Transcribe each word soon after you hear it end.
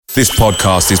This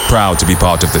podcast is proud to be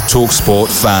part of the TalkSport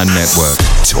Fan Network.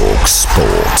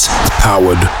 TalkSport.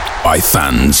 Powered by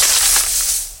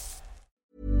fans.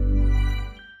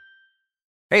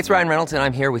 Hey, it's Ryan Reynolds, and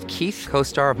I'm here with Keith,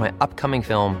 co-star of my upcoming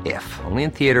film, If, only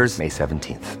in theaters May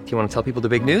 17th. Do you want to tell people the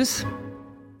big news?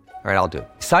 All right, I'll do it.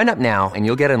 Sign up now and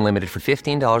you'll get unlimited for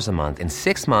 $15 a month and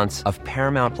 6 months of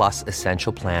Paramount Plus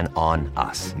Essential Plan on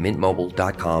us.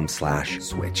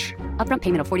 MintMobile.com/switch. Upfront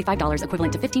payment of $45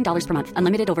 equivalent to $15 per month.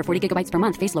 Unlimited over 40 gigabytes per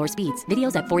month. Face lower speeds.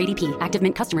 Videos at 480p. Active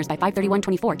Mint customers by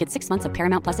 531.24 get 6 months of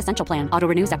Paramount Plus Essential Plan. Auto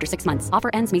renews after 6 months. Offer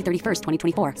ends May 31st,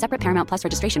 2024. Separate Paramount Plus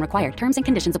registration required. Terms and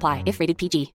conditions apply if rated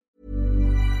PG.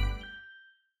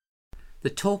 The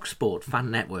TalkSport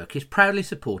Fan Network is proudly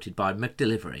supported by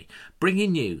McDelivery,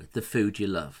 bringing you the food you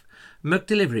love.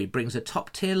 McDelivery brings a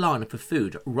top-tier lineup of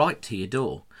food right to your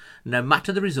door. No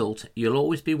matter the result, you'll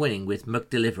always be winning with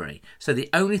McDelivery. So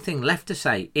the only thing left to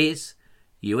say is,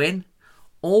 you in?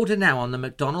 Order now on the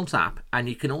McDonald's app, and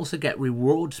you can also get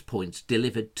rewards points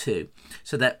delivered too.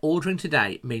 So that ordering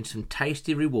today means some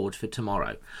tasty rewards for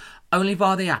tomorrow. Only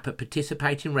via the app at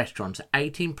participating restaurants.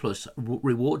 18 plus,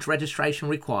 rewards registration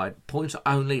required, points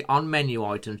only on menu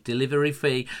items, delivery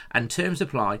fee and terms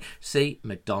apply. See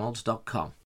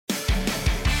mcdonalds.com.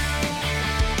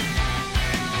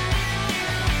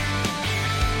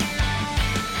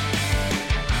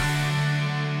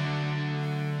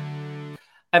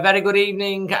 A very good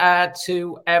evening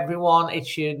to everyone.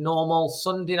 It's your normal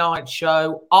Sunday night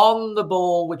show On the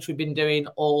Ball, which we've been doing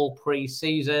all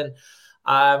pre-season.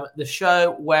 The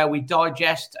show where we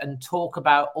digest and talk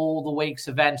about all the week's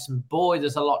events. And boy,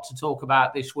 there's a lot to talk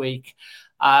about this week.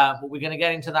 But we're going to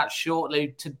get into that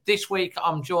shortly. This week,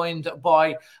 I'm joined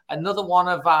by another one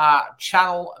of our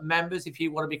channel members. If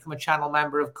you want to become a channel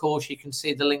member, of course, you can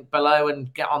see the link below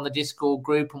and get on the Discord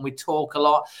group. And we talk a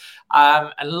lot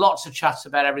and lots of chats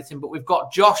about everything. But we've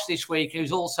got Josh this week,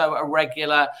 who's also a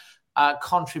regular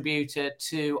contributor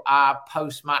to our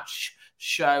post-match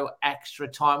show Extra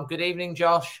Time. Good evening,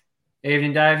 Josh.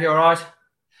 Evening, Dave. You all right?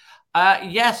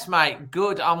 Yes, mate.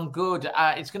 Good. I'm good.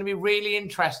 It's going to be really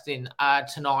interesting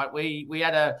tonight. We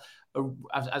had as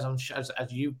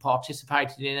you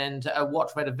participated in and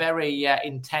watched, we had a very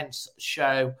intense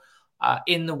show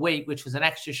in the week, which was an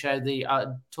extra show.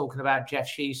 Talking about Jeff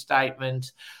Shee's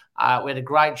statement. We had a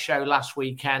great show last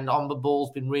weekend. On the Ball's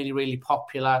been really, really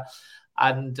popular.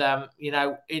 And,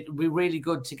 it'd be really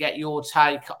good to get your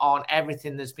take on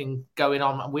everything that's been going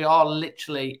on. We are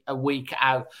literally a week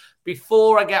out.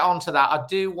 Before I get on to that, I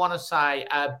do want to say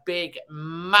a big,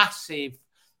 massive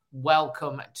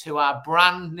welcome to our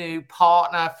brand new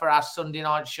partner for our Sunday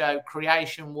night show,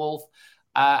 Creation Wolf,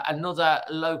 another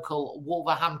local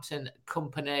Wolverhampton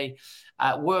company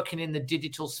working in the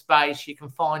digital space. You can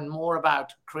find more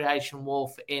about Creation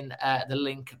Wolf in the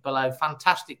link below.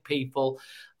 Fantastic people,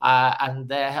 and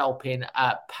they're helping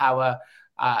power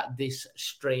this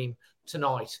stream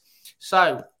tonight.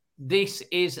 So this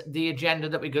is the agenda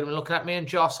that we're going to be looking at. Me and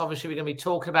Josh, obviously, we're going to be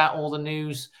talking about all the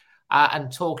news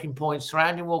and talking points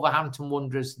surrounding Wolverhampton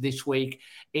Wanderers this week.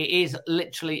 It is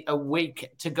literally a week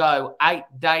to go. 8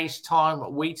 days'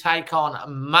 time, we take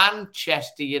on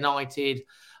Manchester United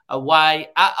away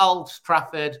at Old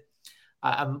Trafford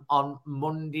on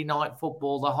Monday Night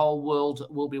Football. The whole world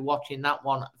will be watching that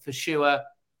one for sure.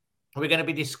 We're going to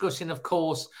be discussing, of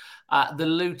course, the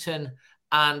Luton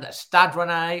and Stade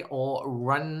Rennais, or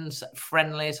Rennes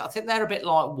friendlies. I think they're a bit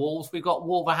like Wolves. We've got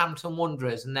Wolverhampton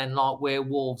Wanderers, and then like we're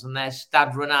Wolves, and they're Stade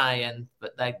Rennais,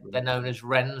 but they're known as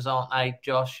Rennes, aren't they,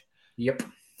 Josh? Yep.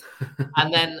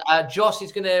 And then Josh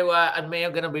is going to, and me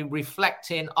are going to be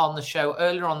reflecting on the show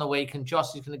earlier on the week, and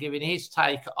Josh is going to give in his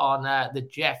take on the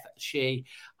Jeff Shee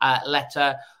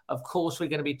letter. Of course, we're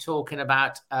going to be talking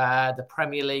about the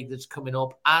Premier League that's coming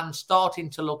up and starting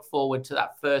to look forward to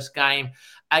that first game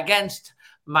against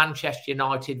Manchester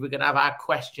United. We're going to have our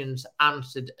questions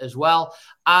answered as well.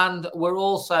 And we're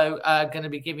also going to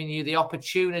be giving you the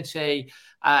opportunity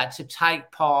to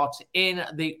take part in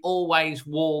the Always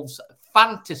Wolves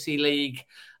Fantasy League.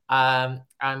 And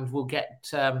we'll get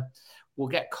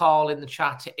Carl in the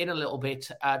chat in a little bit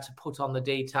to put on the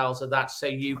details of that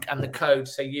and the code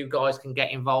so you guys can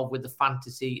get involved with the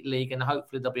Fantasy League, and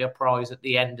hopefully there'll be a prize at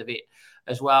the end of it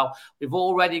as well. We've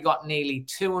already got nearly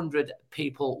 200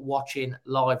 people watching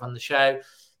live on the show.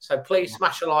 So please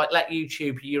smash a like, let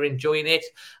YouTube you're enjoying it.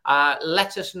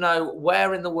 Let us know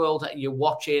where in the world you're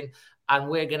watching, and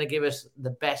we're going to give us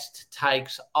the best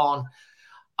takes on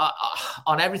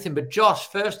everything. But Josh,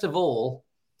 first of all,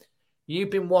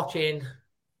 you've been watching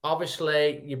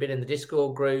obviously you've been in the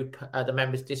Discord group, the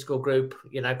members Discord group,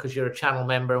 because you're a channel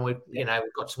member, and we've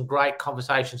got some great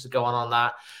conversations to go on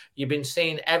that. You've been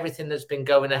seeing everything that's been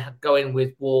going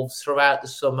with Wolves throughout the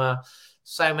summer.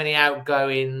 So many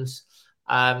outgoings,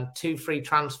 2 free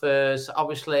transfers.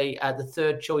 Obviously, the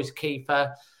third choice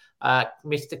keeper,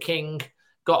 Mr. King,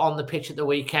 got on the pitch at the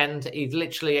weekend. He's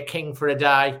literally a king for a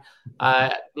day.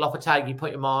 Lopetegui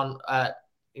put him on.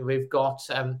 We've got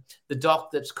the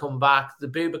Doc that's come back. The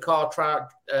Boubacar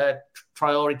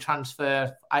Traore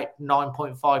transfer,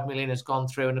 9.5 million has gone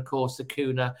through. And, of course, the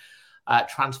Kuna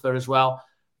transfer as well.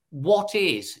 What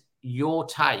is your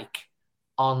take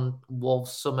on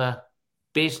Wolves' summer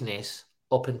business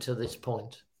up until this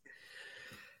point?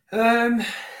 A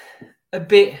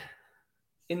bit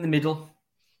in the middle.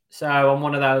 So I'm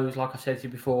one of those, like I said to you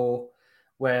before,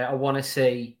 where I want to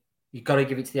see, you've got to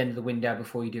give it to the end of the window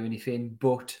before you do anything.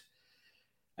 But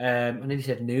I nearly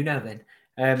said Nuno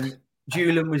then.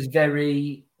 Julian was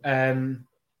very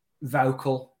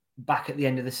vocal back at the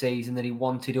end of the season that he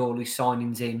wanted all his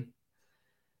signings in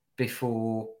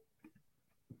before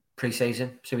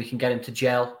pre-season so we can get him to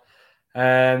gel.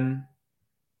 And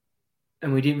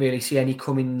we didn't really see any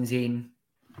comings in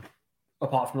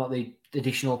apart from like the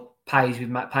additional payments we've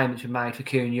made for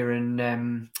Cunha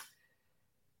and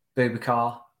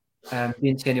Boubacar.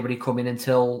 Didn't see anybody come in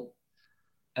until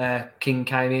King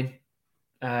came in.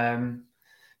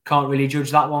 Can't really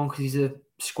judge that one because he's a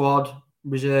squad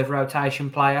reserve rotation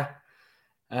player.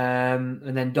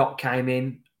 And then Doc came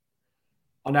in.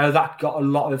 I know that got a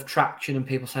lot of traction and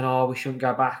people saying, we shouldn't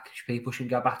go back. People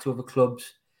shouldn't go back to other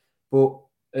clubs. But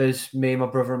as me and my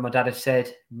brother and my dad have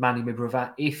said, Manny, my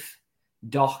brother, if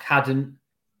Doc hadn't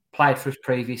played for us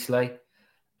previously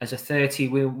as a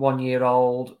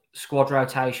 31-year-old squad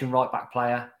rotation right-back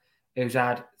player who's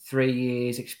had 3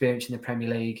 years experience in the Premier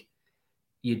League,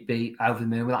 you'd be over the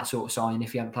moon with that sort of signing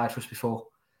if he hadn't played for us before.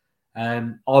 I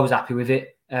was happy with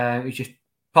it. It was just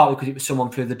partly because it was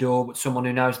someone through the door, but someone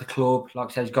who knows the club, like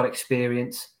I said, has got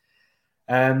experience.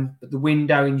 But the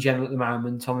window in general at the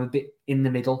moment, I'm a bit in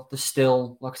the middle. There's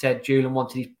still, like I said, Julian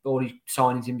wanted all his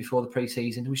signings in before the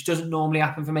pre-season, which doesn't normally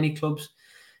happen for many clubs.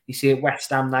 You see at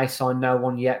West Ham, they signed no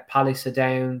one yet. Palace are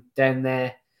down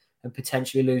there and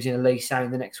potentially losing Elise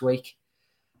in the next week.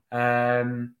 I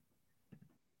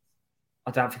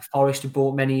don't think Forest have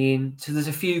bought many in. So there's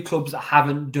a few clubs that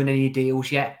haven't done any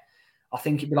deals yet. I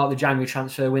think it'd be like the January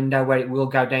transfer window where it will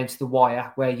go down to the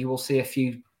wire, where you will see a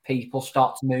few people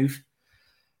start to move.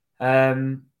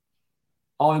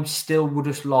 I still would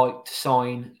just like to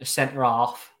sign a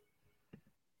centre-half.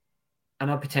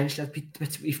 And I potentially,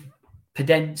 if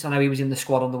Pedence, I know he was in the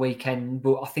squad on the weekend,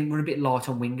 but I think we're a bit light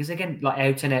on wingers again, like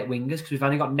out-and-out wingers, because we've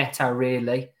only got Neto,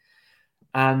 really,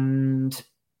 and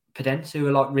Pedence, who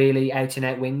are like really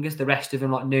out-and-out wingers. The rest of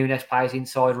them, like Nunes plays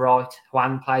inside right,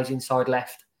 Juan plays inside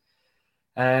left.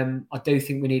 I do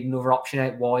think we need another option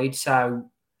out wide, so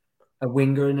a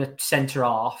winger and a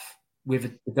centre-half with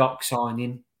the Doc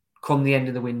signing come the end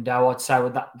of the window. I'd say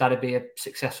that'd be a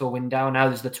successful window. I know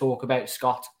there's the talk about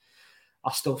Scott.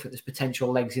 I still think there's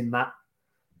potential legs in that.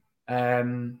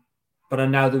 But I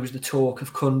know there was the talk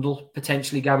of Kundl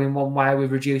potentially going one way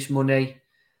with reduced money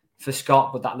for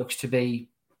Scott, but that looks to be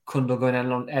Kundl going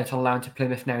out on loan to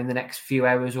Plymouth now in the next few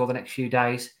hours or the next few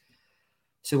days.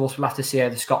 So we'll have to see how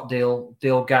the Scott deal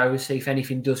goes, see if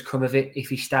anything does come of it, if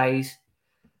he stays.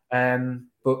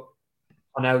 But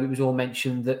I know it was all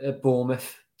mentioned that at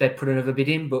Bournemouth they'd put another bid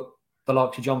in, but the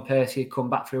likes of John Percy had come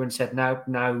back through and said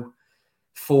no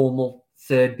formal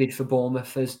third bid for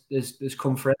Bournemouth has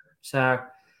come through. So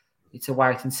it's a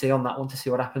wait and see on that one to see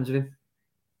what happens with him.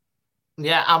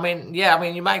 Yeah, I mean,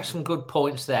 you make some good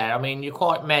points there. I mean, you're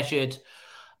quite measured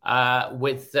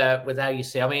with how you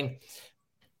see. I mean,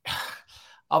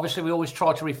 obviously, we always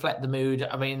try to reflect the mood.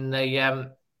 I mean,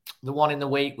 the one in the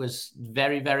week was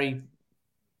very, very,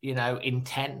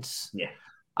 intense. Yeah.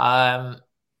 I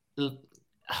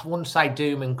wouldn't say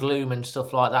doom and gloom and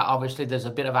stuff like that. Obviously, there's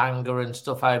a bit of anger and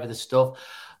stuff over the stuff.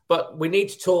 But we need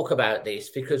to talk about this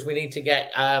because we need to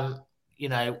get,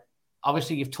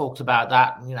 obviously you've talked about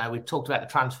that. We've talked about the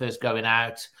transfers going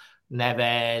out,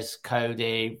 Neves,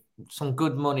 Cody, some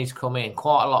good money's come in,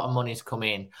 quite a lot of money's come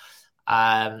in.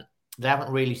 They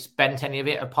haven't really spent any of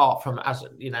it apart from,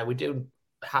 we do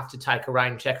have to take a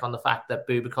rain check on the fact that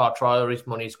Boubacar Traore's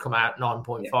money's come out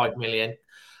 9.5 million.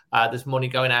 There's money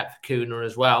going out for Kuna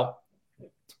as well.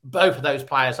 Both of those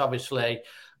players obviously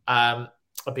are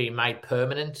being made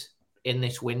permanent in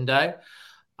this window.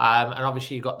 And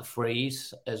obviously you've got the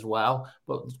freeze as well.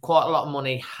 But quite a lot of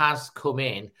money has come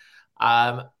in.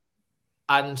 And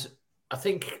I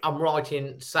think I'm right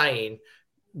in saying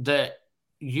that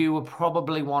you were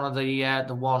probably one of the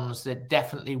ones that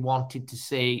definitely wanted to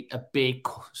see a big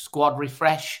squad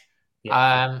refresh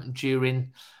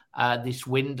during this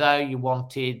window. You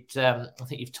wanted, I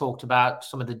think you've talked about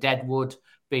some of the deadwood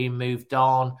being moved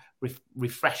on,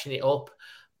 refreshing it up.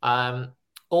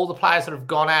 All the players that have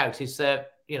gone out, is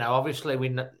that, obviously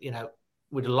we'd have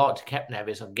liked to kept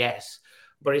Neves, I guess.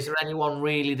 But is there anyone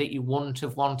really that you wouldn't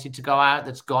have wanted to go out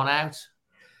that's gone out?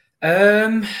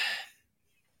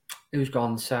 Who's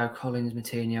gone? So Collins,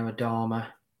 Moutinho, Adama.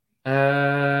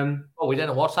 We don't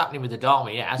know what's happening with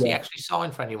Adama yet. Has he actually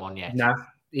signed for anyone yet? No,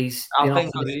 he's.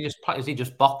 Is he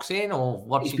just boxing, or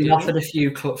what's he been doing? offered a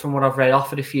few clubs, from what I've read.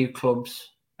 Offered a few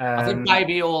clubs. I think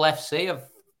maybe all FC have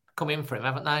come in for him,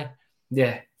 haven't they?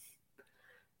 Yeah.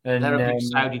 And they're a big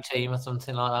Saudi team or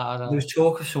something like that. I don't know. There's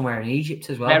talk of somewhere in Egypt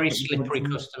as well. Very slippery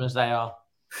customers they are.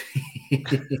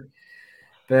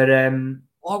 But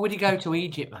why would he go to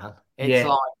Egypt, man? It's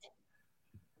like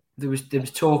there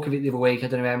was talk of it the other week. I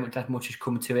don't know how much has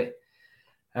come to it.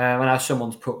 I know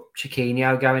someone's put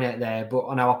Chiquinho going out there, but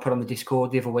I know I put on the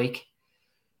Discord the other week.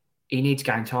 He needs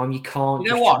game time. You can't.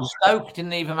 You know what? Stoke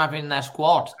didn't even have in their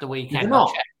squad the weekend.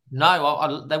 Not?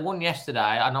 No, they won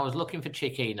yesterday, and I was looking for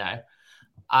Chiquinho,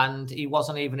 and he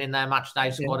wasn't even in their match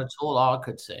day squad at all. I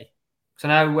could see. So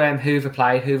now Hoover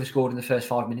played. Hoover scored in the first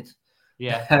 5 minutes.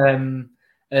 Yeah.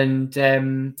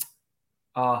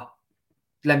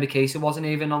 Lembikisa wasn't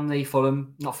even on the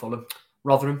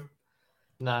Rotherham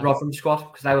squad,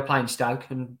 because they were playing Stoke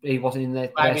and he wasn't in there.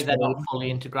 Maybe they're not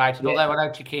fully integrated. Yeah. Although I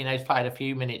know Chiquinho's played a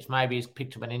few minutes, maybe he's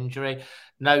picked up an injury.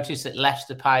 Notice that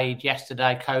Leicester played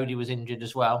yesterday. Cody was injured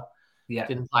as well. Yeah.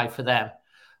 Didn't play for them.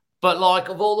 But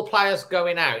of all the players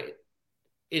going out,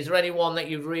 is there anyone that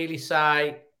you'd really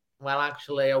say, well,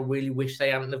 actually, I really wish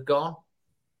they hadn't have gone?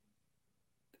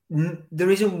 There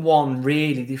isn't one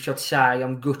really that I'd say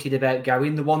I'm gutted about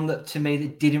going. The one that to me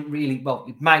that didn't really,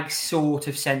 it makes sort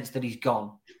of sense that he's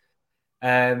gone,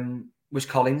 was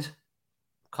Collins.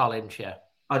 Collins, yeah.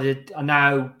 I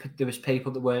know there was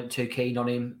people that weren't too keen on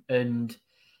him, and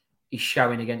his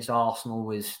showing against Arsenal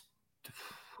was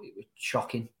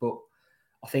shocking. But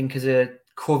I think as a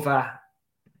cover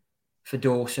for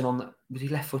Dawson was he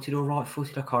left-footed or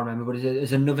right-footed? I can't remember. But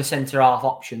as another centre-half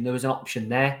option, there was an option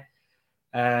there.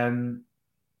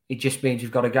 It just means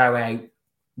we've got to go out.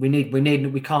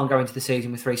 We can't go into the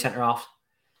season with three centre halves.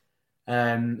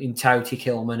 In Toti,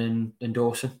 Kilman, and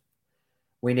Dawson.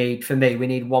 We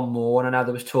need one more. And I know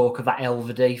there was talk of that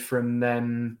Elvedi from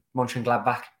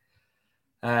Mönchengladbach,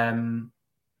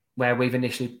 where we've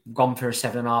initially gone for a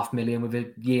 $7.5 million with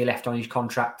a year left on his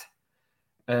contract,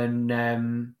 and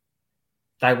they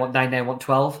now want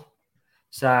 12.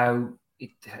 So.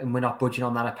 And we're not budging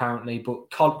on that apparently. But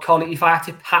Colin, if I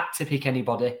had to pick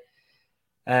anybody,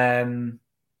 I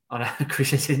know Chris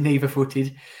says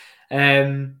neither-footed.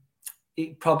 I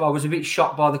was a bit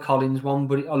shocked by the Collins one,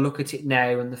 but I look at it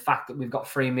now and the fact that we've got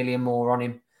 3 million more on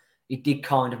him, it did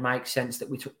kind of make sense that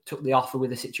we took the offer with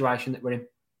the situation that we're in.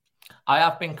 I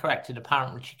have been corrected.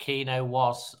 Apparently, Chiquinho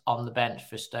was on the bench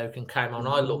for Stoke and came on.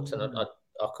 I looked and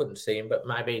I couldn't see him, but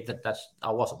maybe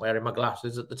I wasn't wearing my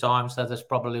glasses at the time, so that's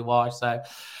probably why. So,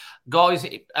 guys,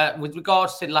 with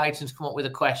regards to Leighton's come up with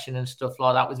a question and stuff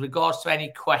like that, with regards to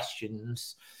any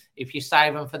questions, if you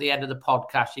save them for the end of the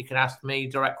podcast, you can ask me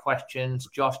direct questions,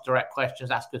 Josh direct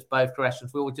questions, ask us both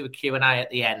questions. We will do a Q&A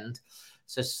at the end.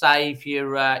 So save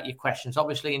your questions.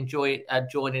 Obviously, enjoy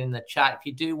joining in the chat. If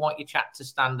you do want your chat to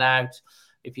stand out,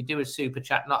 if you do a super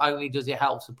chat, not only does it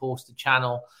help support the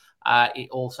channel, it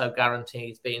also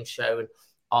guarantees being shown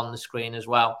on the screen as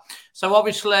well. So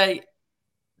obviously,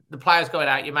 the players going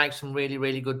out, you make some really,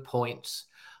 really good points.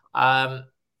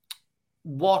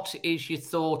 What is your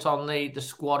thought on the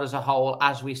squad as a whole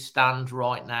as we stand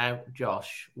right now,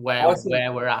 Josh? Where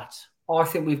we're at? I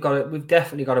think we've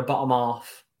definitely got a bottom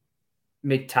half,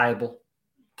 mid-table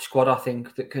squad. I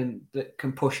think that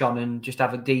can push on and just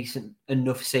have a decent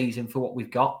enough season for what we've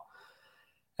got.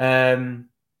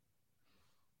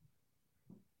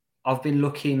 I've been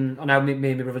looking. I know me and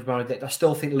my brother's married. I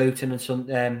still think Luton and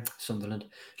Sunderland,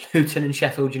 Luton and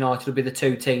Sheffield United will be the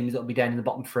two teams that will be down in the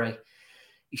bottom three.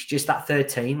 It's just that third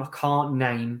team. I can't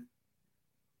name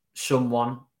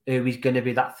someone who is going to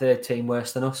be that third team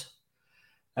worse than us.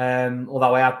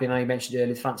 Although I mentioned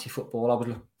earlier, fancy football. I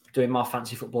was doing my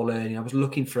fancy football learning. I was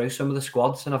looking through some of the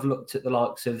squads, and I've looked at the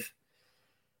likes of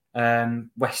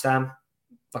West Ham.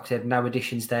 Like I said, no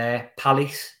additions there.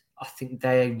 Palace. I think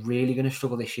they're really going to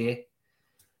struggle this year,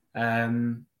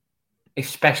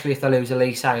 especially if they lose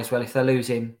Elise as well. If they lose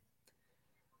him,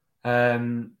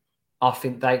 I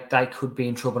think they could be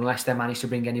in trouble unless they manage to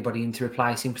bring anybody in to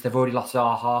replace him, because they've already lost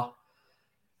Zaha.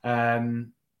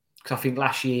 Because I think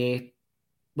last year,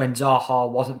 when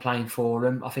Zaha wasn't playing for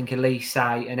them, I think Elise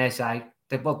and Eze,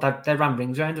 they ran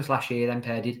rings around us last year, then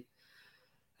pair did.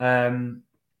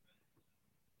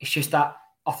 It's just that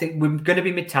I think we're going to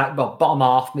be mid-table, bottom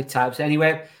half, mid-table. So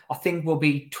anyway, I think we'll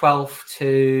be 12th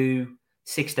to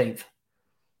 16th,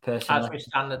 personally. As we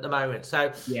stand at the moment.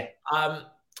 So, yeah.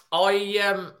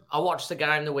 I watched the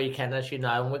game the weekend, as you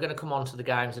know, and we're going to come on to the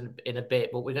games in a bit,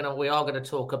 but we are going to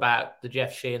talk about the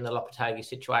Jeff Shee and the Lopetegui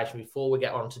situation before we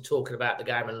get on to talking about the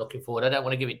game and looking forward. I don't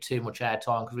want to give it too much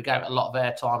airtime because we gave it a lot of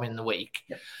airtime in the week.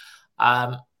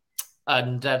 Yeah.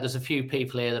 And there's a few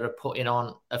people here that are putting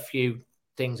on a few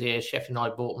things here. Sheffield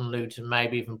United, Bolton, Luton,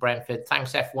 maybe even Brentford.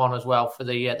 Thanks F1 as well for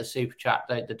the super chat,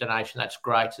 the donation. That's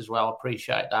great as well.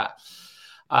 Appreciate that.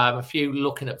 A few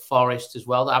looking at Forest as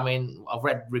well. I mean, I've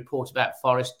read reports about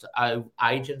Forest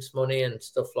agents' money and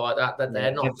stuff like that. That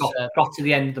they're not got to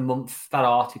the end of the month, that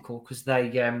article, because they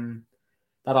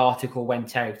that article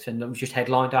went out and it was just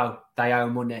headlined out they owe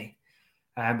money.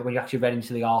 But when you actually read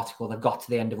into the article, they've got to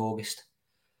the end of August.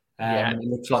 It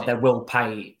looks like they will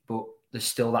pay it, but there's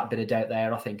still that bit of doubt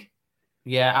there, I think.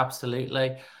 Yeah,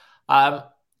 absolutely.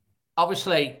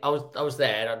 Obviously, I was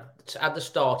there at the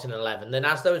starting 11. Then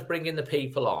as they was bringing the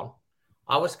people on,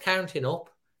 I was counting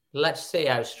up. Let's see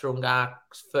how strong our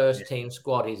first team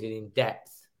squad is in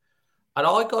depth. And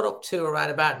I got up to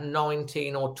around about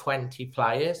 19 or 20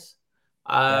 players.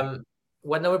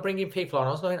 When they were bringing people on,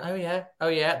 I was going, oh,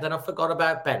 yeah. Then I forgot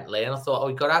about Bentley. And I thought,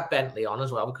 we've got to have Bentley on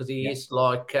as well because he is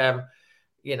like,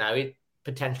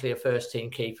 potentially a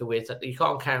first-team keeper with. You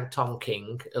can't count Tom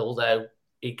King, although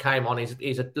he came on.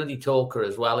 He's a bloody talker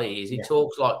as well. He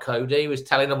talks like Cody. He was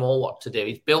telling them all what to do.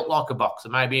 He's built like a boxer.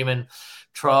 Maybe him and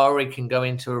Traore can go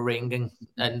into a ring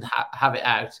and have it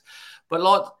out. But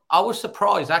like, I was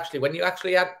surprised actually when you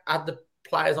actually had the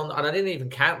players on, and I didn't even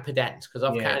count Pedence because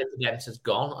I've counted Pedence as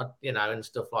gone, and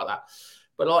stuff like that.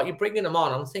 But like you're bringing them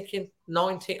on, I'm thinking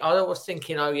 19. I was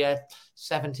thinking,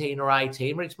 17 or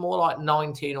 18, but it's more like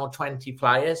 19 or 20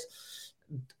 players.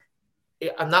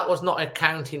 And that was not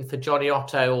accounting for Johnny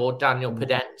Otto or Daniel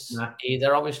Pedence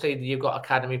either. Obviously, you've got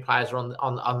academy players on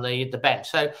the bench.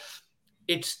 So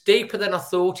it's deeper than I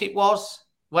thought it was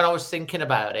when I was thinking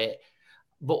about it.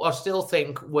 But I still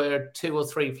think we're 2 or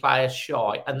 3 players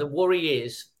shy. And the worry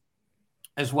is,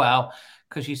 as well,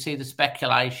 because you see the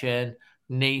speculation,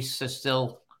 Nice are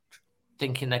still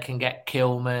thinking they can get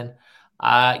Kilman.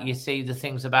 You see the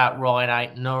things about Ryan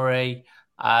Ait-Nouri.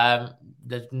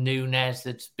 There's Nunes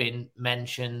that's been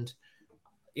mentioned.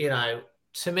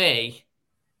 To me,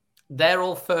 they're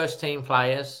all first-team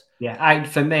players. Yeah,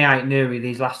 for me, Ait-Nouri,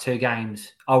 these last 2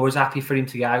 games, I was happy for him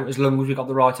to go as long as we got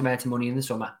the right amount of money in the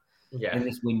summer. In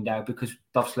this window, because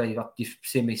obviously you've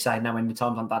seen me say now in the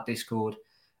times on that Discord,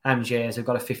 Angers have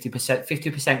got a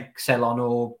 50% sell on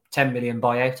or 10 million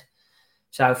buyout.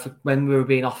 So when we were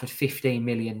being offered 15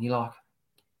 million, you're like,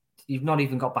 you've not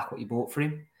even got back what you bought for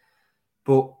him.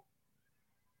 But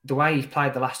the way he's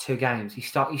played the last 2 games, he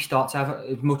starts out,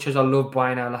 as much as I loved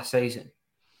Bueno last season,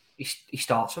 he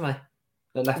starts for me.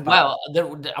 Well,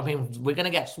 I mean, we are going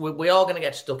to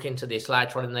get stuck into this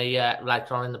later on in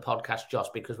the podcast, Josh,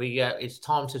 because it's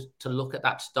time to look at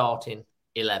that starting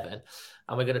 11,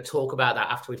 and we're going to talk about that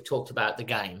after we've talked about the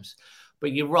games.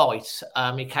 But you're right.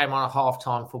 He came on at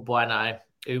half-time for Bueno,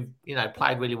 who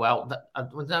played really well.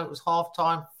 No, it was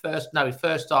half-time. First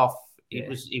half.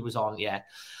 He was on,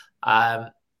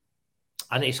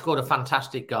 and he scored a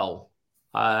fantastic goal.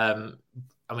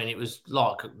 I mean, it was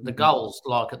like the goals,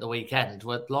 like at the weekend,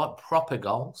 were like proper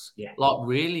goals, like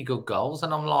really good goals.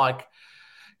 And I'm like,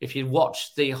 if you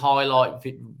watch the highlight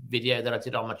video that I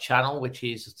did on my channel, which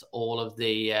is all of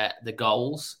the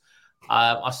goals,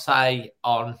 I say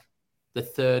on the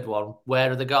third one,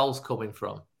 where are the goals coming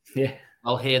from? Yeah.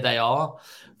 Well, here they are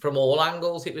from all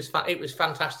angles. It was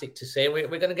fantastic to see. We're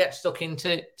going to get stuck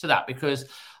into that because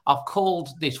I've called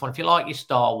this one, if you like your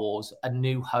Star Wars, A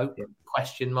New Hope, ?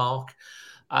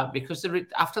 Because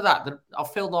after that, I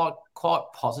feel like quite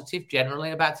positive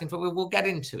generally about things, but we'll get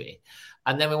into it.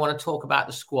 And then we want to talk about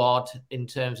the squad in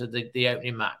terms of the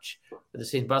opening match for the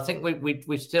season. But I think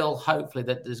we still, hopefully,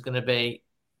 that there's going to be,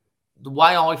 the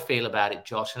way I feel about it,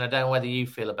 Josh, and I don't know whether you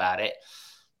feel about it,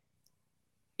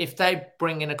 if they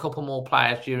bring in a couple more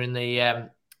players during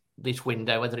this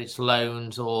window, whether it's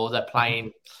loans or they're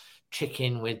playing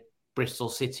chicken with Bristol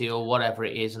City or whatever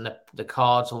it is, and the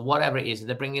cards or whatever it is,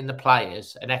 they're bringing the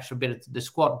players, an extra bit of the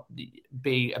squad,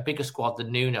 be a bigger squad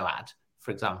than Nuno had, for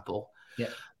example.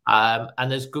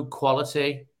 And there's good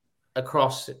quality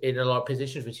across in a lot of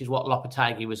positions, which is what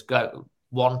Lopetegui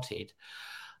wanted.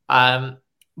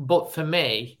 But for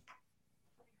me,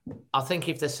 I think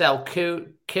if they sell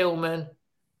Kilman,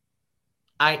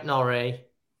 Aït-Nouri,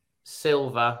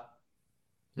 Silva,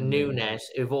 Nunes,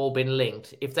 who've all been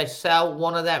linked, if they sell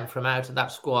one of them from out of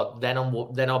that squad, then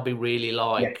I'll be really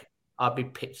I'll be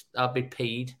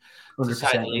peed, to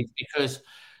say the least, because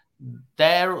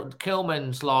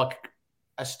Kilman's like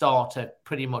a starter,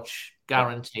 pretty much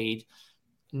guaranteed.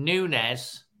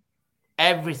 Nunes,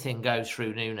 everything goes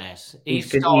through Nunes.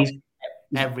 He's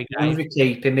every game. We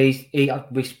keep him. We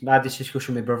had this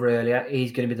discussion with my brother earlier.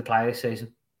 He's going to be the player this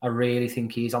season. I really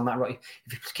think he's on that right.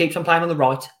 If he keeps on playing on the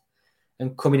right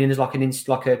and coming in as like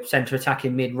a centre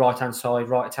attacking mid, right hand side,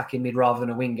 right attacking mid rather than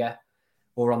a winger,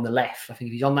 or on the left, I think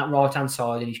if he's on that right hand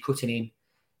side and he's cutting in,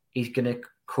 he's going to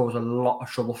cause a lot of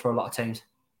trouble for a lot of teams.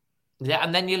 Yeah,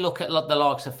 and then you look at the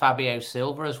likes of Fabio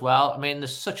Silva as well. I mean,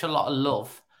 there's such a lot of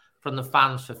love from the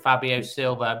fans for Fabio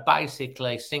Silva,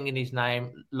 basically singing his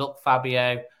name. Look,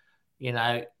 Fabio, you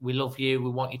know, we love you. We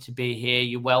want you to be here.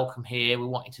 You're welcome here. We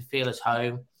want you to feel at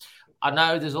home. I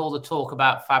know there's all the talk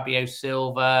about Fabio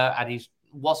Silva, and he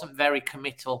wasn't very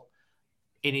committal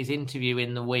in his interview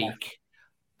in the week,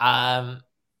 from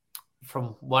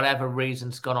whatever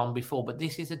reasons gone on before. But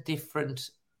this is a different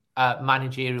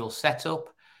managerial setup.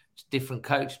 It's a different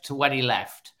coach to when he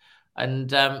left. And,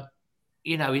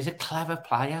 you know, he's a clever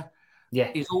player. Yeah,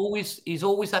 he's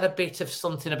always had a bit of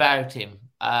something about him,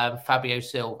 Fabio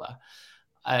Silva,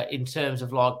 in terms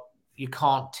of like you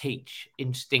can't teach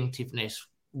instinctiveness,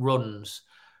 runs,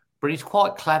 but he's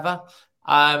quite clever.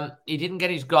 He didn't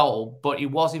get his goal, but he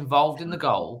was involved in the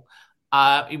goal.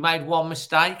 He made one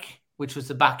mistake, which was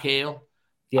the back heel.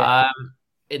 Yeah.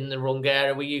 In the wrong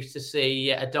area. We used to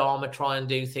see Adama try and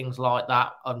do things like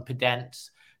that on Podence,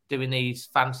 doing these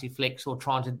fancy flicks or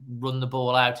trying to run the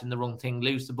ball out in the wrong thing,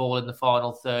 lose the ball in the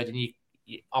final third, and you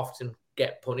often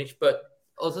get punished. But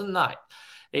other than that,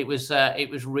 it was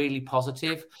really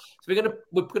positive. So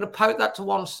we're gonna poke that to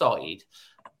one side.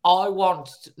 I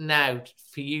want now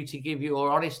for you to give your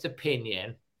honest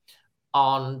opinion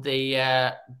on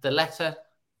the letter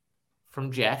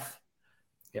from Jeff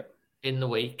in the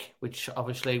week, which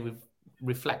obviously we've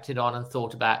reflected on and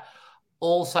thought about.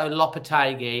 Also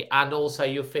Lopetegui, and also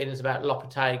your feelings about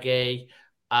Lopetegui,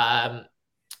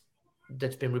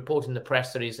 that's been reported in the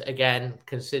press that he's, again,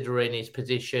 considering his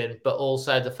position, but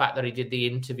also the fact that he did the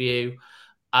interview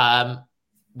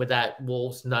without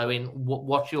Wolves knowing.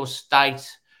 What's your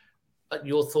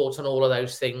your thoughts on all of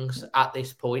those things at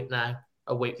this point now,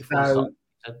 a week before?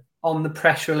 So, on the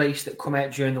press release that come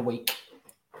out during the week,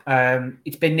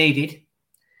 it's been needed,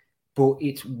 but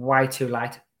it's way too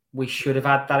late. We should have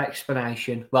had that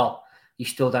explanation. Well, you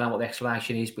still don't know what the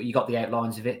explanation is, but you got the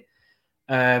outlines of it.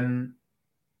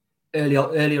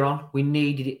 Earlier on, we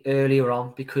needed it earlier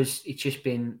on because it's just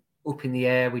been up in the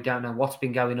air. We don't know what's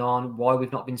been going on, why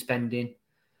we've not been spending.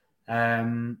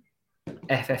 FFP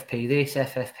this,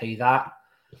 FFP that.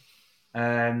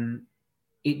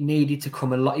 It needed to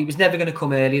come a lot. It was never going to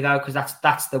come early though, because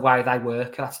that's the way they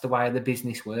work. That's the way the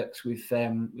business works with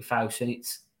House, and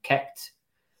it's kept.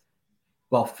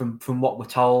 Well, from what we're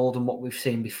told and what we've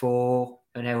seen before,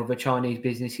 and how other Chinese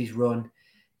businesses run,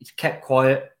 it's kept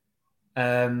quiet,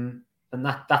 and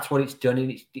that's what it's done.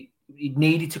 And it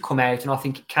needed to come out, and I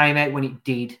think it came out when it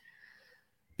did,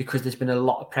 because there's been a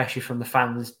lot of pressure from the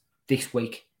fans this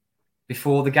week.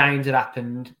 Before the games had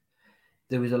happened,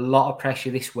 there was a lot of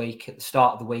pressure this week at the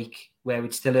start of the week where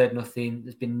we'd still heard nothing.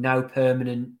 There's been no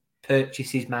permanent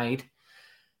purchases made.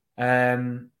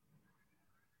 And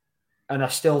I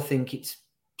still think it's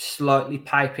slightly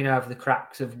piping over the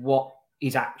cracks of what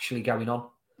is actually going on.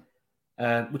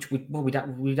 Which we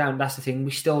don't. That's the thing.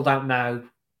 We still don't know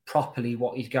properly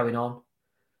what is going on.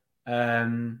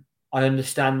 I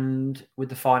understand with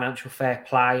the financial fair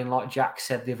play, and like Jack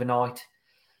said the other night,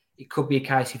 it could be a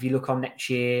case if you look on next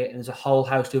year and there's a whole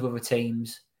host of other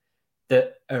teams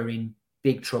that are in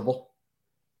big trouble.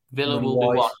 Villa will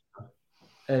be one.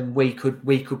 And we could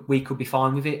be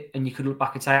fine with it. And you could look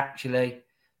back and say, actually,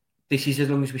 this is as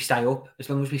long as we stay up. As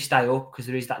long as we stay up, because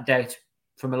there is that doubt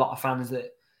from a lot of fans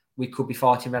that we could be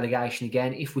fighting relegation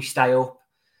again. If we stay up,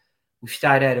 we've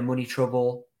stayed out of money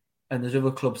trouble, and there's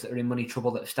other clubs that are in money trouble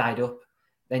that have stayed up,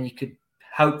 then you could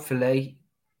hopefully,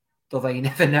 although you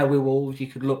never know with Wolves, you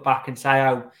could look back and say,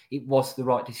 oh, it was the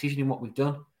right decision in what we've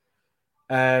done.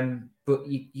 But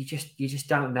you just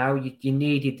don't know. You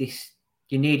needed this.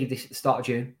 You needed this at the start of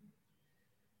June.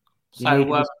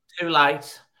 Too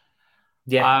late.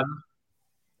 Yeah.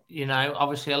 You know,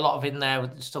 obviously a lot of in there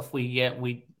with the stuff we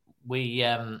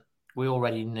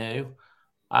already knew.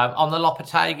 On the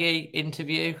Lopetegui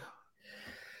interview,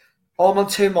 I'm on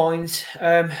two minds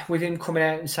with him coming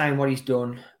out and saying what he's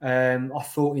done. I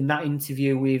thought in that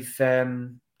interview with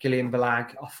Gillian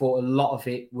Balag, I thought a lot of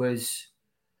it was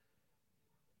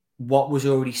what was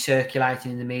already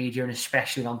circulating in the media and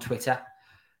especially on Twitter.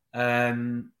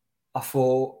 I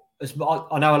thought,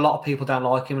 I know a lot of people don't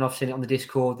like him, and I've seen it on the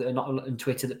Discord and not on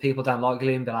Twitter that people don't like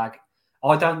Gillian Balag.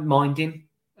 I don't mind him.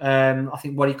 I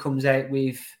think what he comes out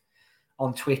with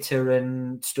on Twitter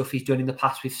and stuff he's done in the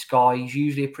past with Sky, he's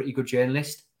usually a pretty good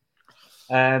journalist.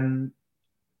 But I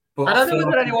don't know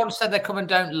whether anyone said they come and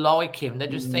don't like him. They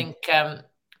just think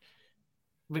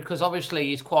because obviously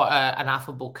he's quite an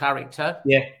affable character.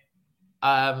 Yeah.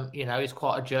 He's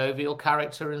quite a jovial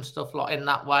character and stuff like in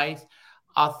that way.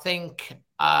 I think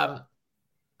the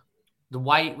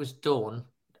way it was done,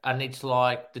 and it's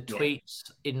like the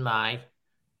tweets in May,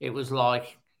 it was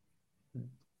like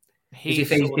he's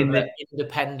sort of an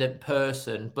independent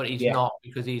person, but he's not,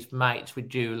 because he's mates with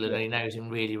Julian and he knows him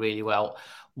really, really well.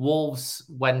 Wolves,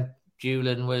 when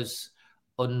Julian was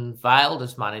unveiled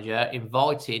as manager,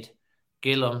 invited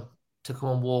Gillam to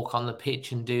come and walk on the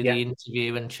pitch and do the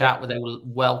interview and chat with him. They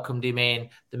welcomed him in.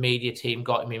 The media team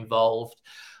got him involved.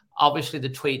 Obviously, the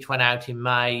tweet went out in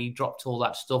May. He dropped all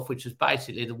that stuff, which was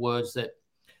basically the words that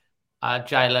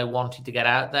J-Lo wanted to get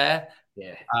out there.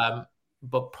 Yeah.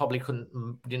 But probably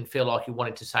didn't feel like he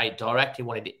wanted to say it direct. He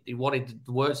wanted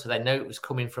the words so they know it was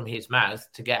coming from his mouth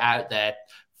to get out there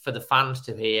for the fans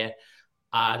to hear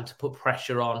and to put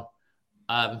pressure on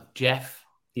Jeff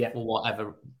or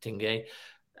whatever thingy.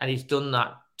 And he's done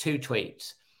that 2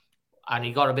 tweets. And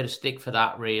he got a bit of stick for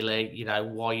that, really.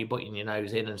 Why are you putting your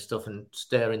nose in and stuff and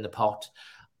stirring the pot?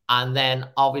 And then,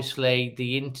 obviously,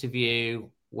 the interview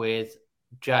with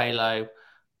J-Lo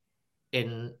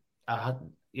in,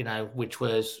 which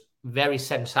was very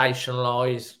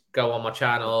sensationalised, go on my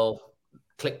channel,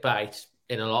 clickbait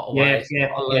in a lot of ways.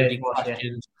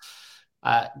 Questions.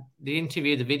 The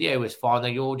interview, the video was fine.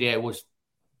 The audio was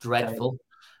dreadful.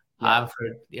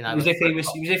 Lopetegui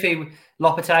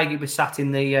was sat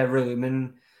in the room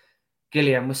and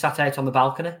Gillian was sat out on the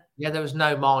balcony. Yeah, there was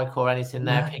no mic or anything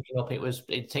there picking up. It was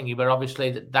thingy, but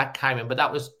obviously that came in. But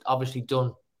that was obviously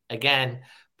done again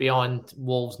beyond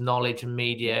Wolves' knowledge and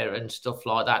media and stuff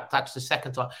like that. That's the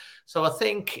second time. So I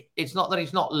think it's not that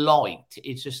he's not liked.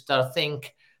 It's just that I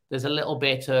think there's a little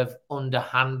bit of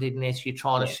underhandedness. You're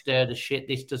trying to stir the shit.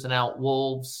 This doesn't help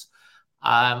Wolves.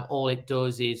 All it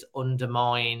does is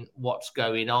undermine what's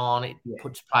going on. It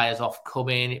puts players off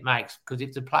coming. It makes, because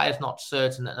if the player's not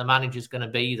certain that the manager's going to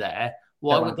be there,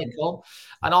 why would they come?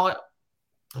 And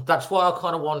that's why I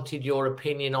kind of wanted your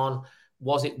opinion on,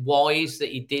 was it wise that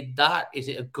he did that? Is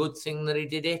it a good thing that he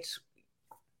did it?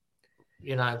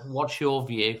 What's your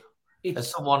view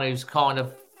as someone who's kind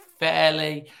of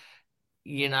fairly,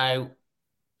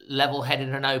 level-headed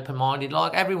and open-minded,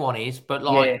 like everyone is, but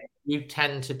you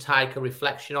tend to take a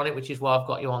reflection on it, which is why I've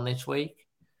got you on this week.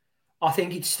 I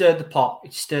think it stirred the pot.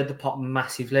 It stirred the pot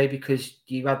massively because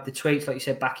you had the tweets, like you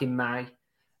said, back in May,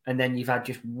 and then you've had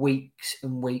just weeks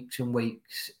and weeks and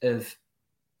weeks of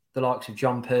the likes of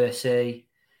John Percy,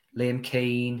 Liam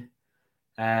Keane,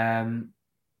 Daily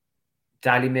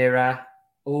Mirror,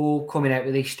 all coming out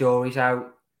with these stories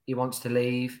out. He wants to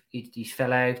leave. He's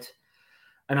fell out.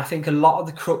 And I think a lot of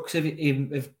the crux of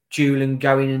Julian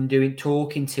going and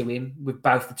talking to him with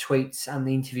both the tweets and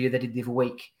the interview they did the other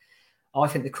week, I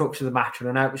think the crux of the matter,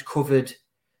 and I know it was covered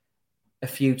a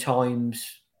few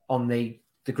times on the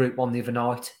group on the other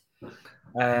night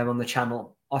on the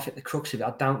channel, I think the crux of it,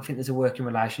 I don't think there's a working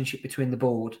relationship between the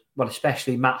board, well,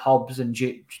 especially Matt Hobbs and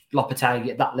Lopetegui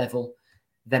at that level,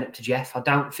 then up to Jeff. I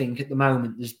don't think at the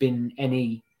moment there's been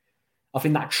any, I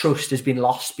think that trust has been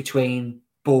lost between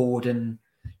board and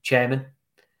chairman.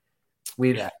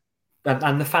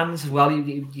 And the fans as well.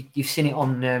 You've seen it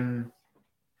on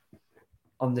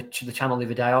the channel the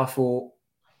other day. I thought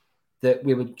that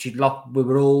we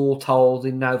were all told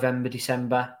in November,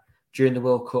 December during the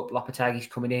World Cup, Lopetegui's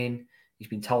coming in. He's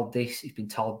been told this. He's been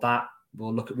told that.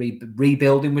 We'll look at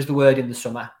rebuilding was the word in the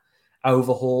summer.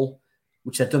 Overhaul,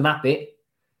 which they've done that bit,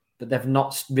 but they've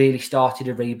not really started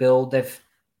a rebuild. They've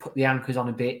put the anchors on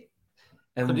a bit.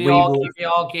 And could you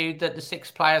argue that the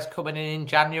 6 players coming in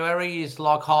January is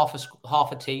like half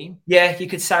a team? Yeah, you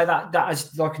could say that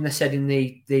as like they said in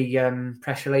the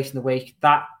press release in the week,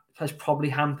 that has probably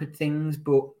hampered things.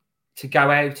 But to go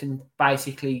out and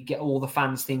basically get all the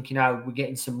fans thinking, oh, we're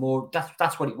getting some more.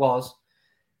 That's what it was.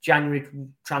 January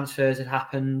transfers had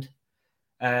happened,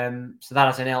 so that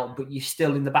hasn't helped. But you're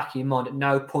still in the back of your mind. At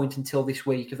no point until this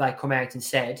week have they come out and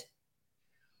said,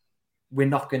 we're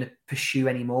not going to pursue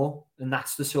anymore. And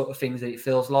that's the sort of things that it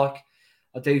feels like.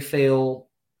 I do feel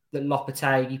that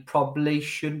Lopetegui probably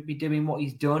shouldn't be doing what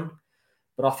he's done.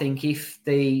 But I think if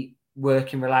the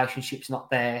working relationship's not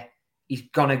there, he's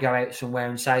going to go out somewhere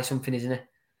and say something, isn't it?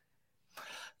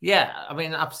 Yeah, I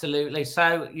mean, absolutely.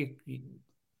 So you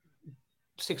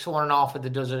 6 for 1.5 with the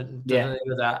doesn't do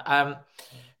that.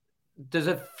 There's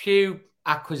a few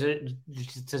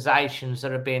accusations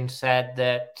that are being said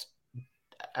that,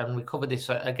 and we covered this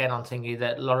again on thingy,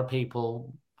 that a lot of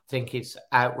people think it's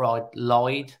outright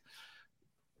lied.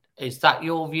 Is that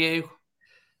your view?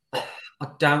 I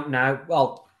don't know.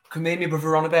 Well, me and my brother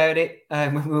were on about it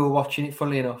when we were watching it,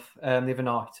 funnily enough, the other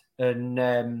night.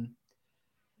 And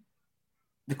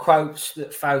the quotes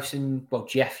that Faust and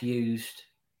Jeff used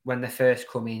when they first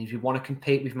come in is, we want to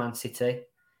compete with Man City.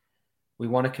 We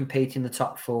want to compete in the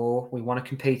top 4. We want to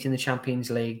compete in the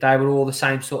Champions League. They were all the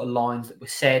same sort of lines that were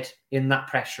said in that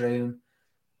press room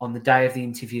on the day of the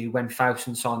interview when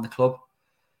Faust signed the club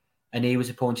and he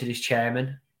was appointed as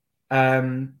chairman.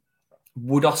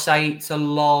 Would I say it's a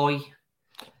lie?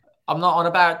 I'm not on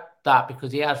about that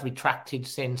because he has retracted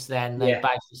since then. They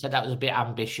basically said that was a bit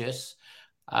ambitious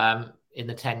in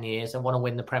the 10 years. They want to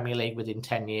win the Premier League within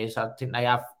 10 years. I think they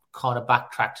have kind of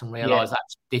backtracked and realised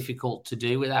that's difficult to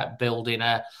do without building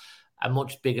a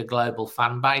much bigger global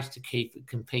fan base to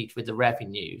compete with the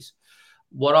revenues.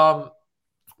 What I'm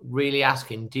really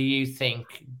asking, do you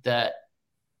think that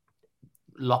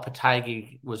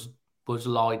Lopetegui was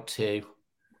lied to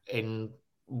in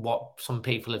what some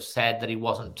people have said, that he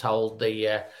wasn't told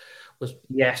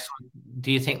Yes.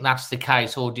 Do you think that's the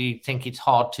case, or do you think it's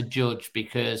hard to judge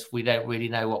because we don't really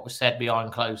know what was said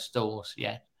behind closed doors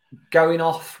yet? Going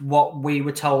off what we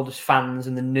were told as fans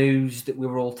and the news that we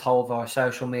were all told via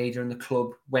social media and the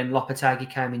club when Lopetegui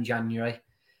came in January,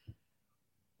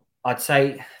 I'd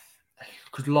say,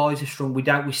 because lies are strong, we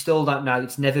still don't know.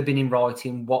 It's never been in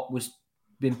writing what was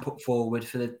been put forward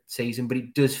for the season, but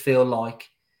it does feel like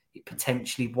it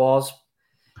potentially was.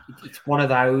 It's one of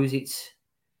those. It's.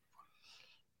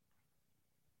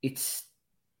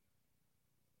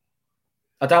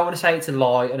 I don't want to say it's a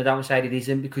lie, and I don't want to say it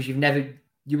isn't, because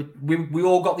we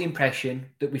all got the impression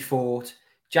that we thought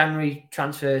January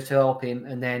transfers to help him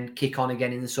and then kick on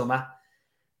again in the summer.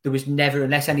 There was never,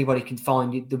 unless anybody can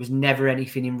find it, there was never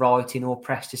anything in writing or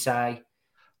press to say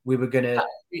we were going to.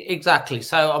 Exactly.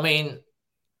 So, I mean,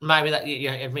 maybe that,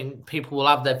 I mean, people will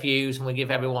have their views and we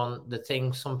give everyone the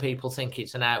thing. Some people think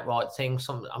it's an outright thing.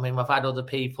 I've had other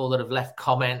people that have left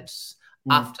comments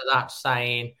after that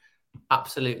saying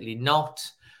absolutely not.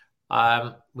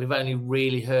 We've only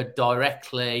really heard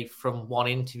directly from one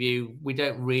interview. We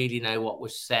don't really know what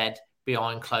was said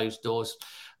behind closed doors.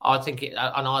 I think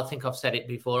I've said it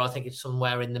before. I think it's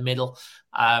somewhere in the middle.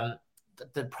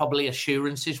 That probably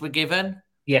assurances were given.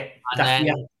 Yeah. And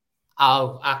then,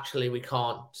 actually, we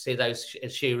can't see those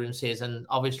assurances. And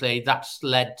obviously, that's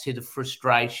led to the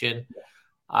frustration.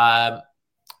 And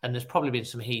there's probably been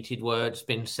some heated words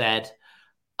been said.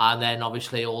 And then,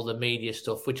 obviously, all the media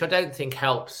stuff, which I don't think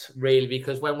helps really,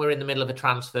 because when we're in the middle of a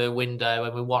transfer window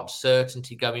and we want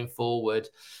certainty going forward,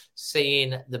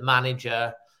 seeing the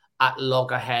manager at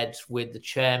loggerheads with the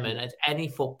chairman at any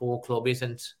football club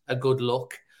isn't a good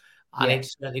look. And it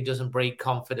certainly doesn't breed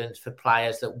confidence for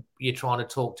players that you're trying to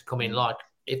talk to come in. Like,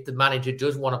 if the manager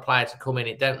does want a player to come in,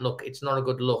 it's not a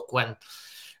good look when,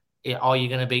 are you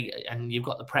going to be, and you've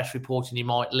got the press reporting he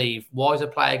might leave. Why is a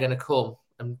player going to come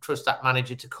and trust that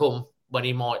manager to come when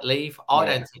he might leave? I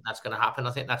don't think that's going to happen.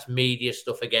 I think that's media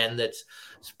stuff again that's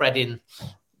spreading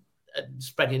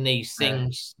these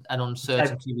things and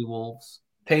uncertainty with Wolves.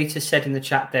 Peter said in the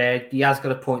chat there, he has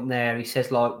got a point there. He says,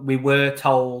 like, we were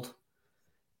told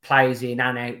players in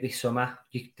and out this summer.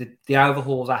 The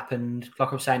overhauls happened, like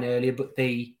I was saying earlier, but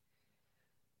the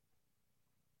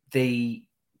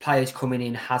players coming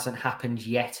in hasn't happened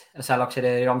yet. So, like I said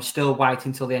earlier, I'm still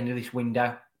waiting till the end of this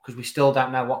window because we still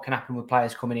don't know what can happen with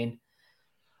players coming in.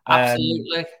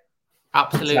 Absolutely.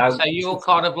 So you're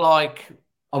kind of like...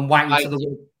 I'm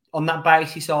waiting on that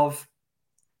basis of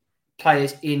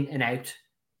players in and out.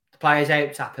 The players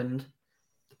out's happened.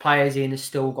 The players in has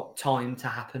still got time to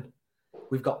happen.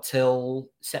 We've got till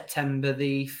September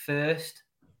the 1st,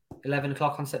 11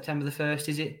 o'clock on September the 1st,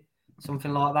 is it?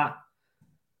 Something like that.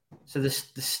 So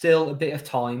there's still a bit of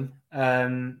time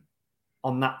on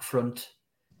that front.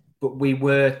 But we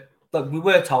were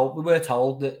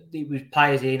told that it was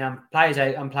players in and players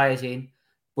out and players in.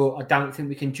 But I don't think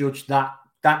we can judge that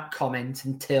comment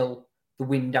until the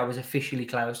window is officially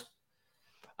closed.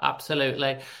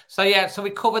 Absolutely. So so we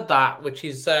covered that, which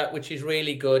is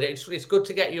really good. It's good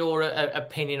to get your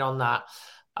opinion on that.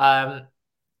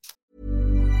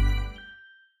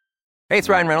 Hey, it's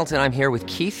Ryan Reynolds, and I'm here with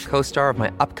Keith, co-star of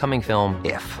my upcoming film,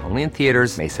 If, only in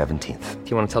theaters May 17th. Do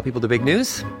you want to tell people the big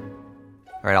news?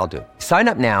 All right, I'll do it. Sign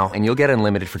up now and you'll get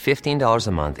unlimited for $15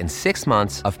 a month and 6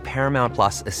 months of Paramount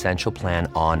Plus Essential Plan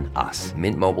on us.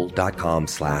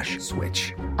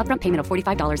 MintMobile.com/switch. Upfront payment of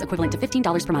 $45 equivalent to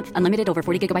 $15 per month. Unlimited over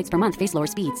 40 gigabytes per month. Face lower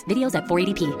speeds. Videos at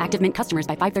 480p. Active Mint customers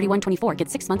by 531.24 get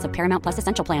 6 months of Paramount Plus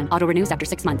Essential Plan. Auto renews after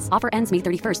 6 months. Offer ends May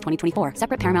 31st, 2024.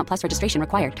 Separate Paramount Plus registration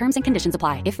required. Terms and conditions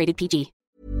apply if rated PG.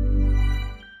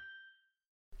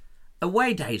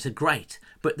 Away days are great,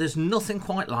 but there's nothing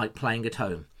quite like playing at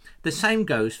home. The same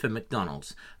goes for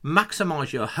McDonald's.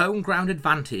 Maximise your home ground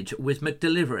advantage with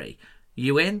McDelivery.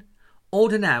 You in?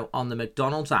 Order now on the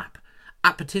McDonald's app.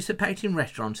 At participating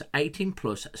restaurants, 18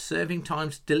 plus, serving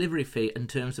times, delivery fee and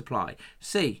terms apply.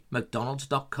 See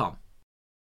mcdonalds.com.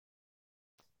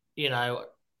 You know,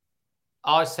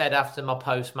 I said after my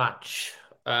post-match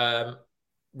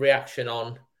reaction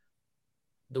on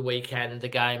the weekend, the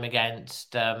game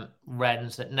against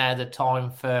Rennes, that now the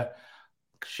time for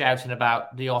shouting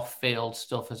about the off-field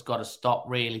stuff has got to stop,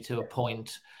 really, to a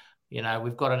point. You know,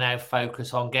 we've got to now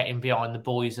focus on getting behind the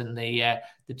boys and the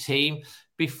team.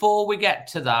 Before we get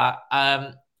to that,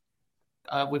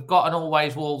 we've got an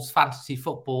Always Wolves Fantasy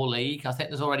Football League. I think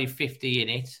there's already 50 in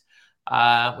it,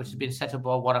 which has been set up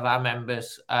by one of our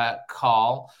members,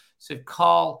 Carl. So if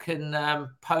Carl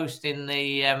can post in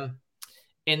the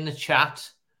chat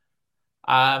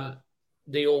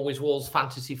the Always Wolves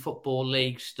Fantasy Football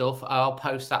League stuff, I'll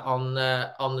post that on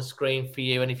the screen for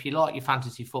you. And if you like your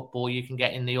fantasy football, you can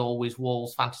get in the Always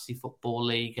Wolves Fantasy Football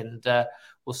League, and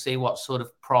we'll see what sort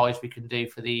of prize we can do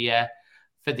for the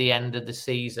end of the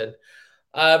season.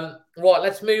 Right,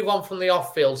 let's move on from the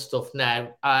off-field stuff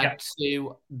now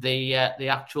to the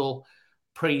actual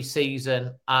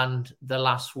pre-season and the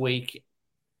last week.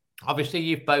 Obviously,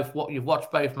 you've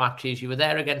watched both matches. You were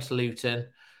there against Luton.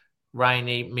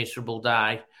 Rainy, miserable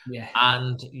day. Yeah.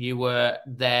 And you were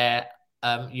there,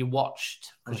 you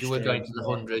watched, because you were going to the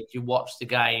 100, you watched the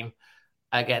game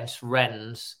against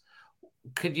Rennes.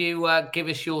 Could you give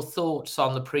us your thoughts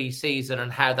on the pre-season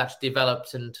and how that's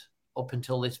developed and up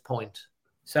until this point?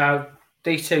 So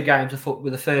these two games were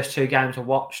the first two games I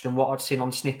watched, and what I'd seen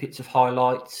on snippets of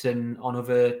highlights and on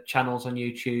other channels on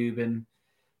YouTube and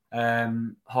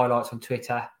highlights on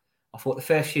Twitter. I thought the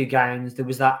first few games, there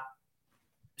was that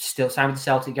still, same with the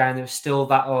Celtic game, there was still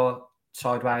that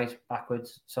sideways,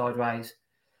 backwards, sideways.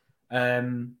 But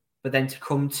then to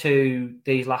come to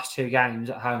these last two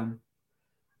games at home,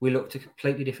 we looked a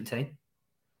completely different team.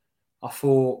 I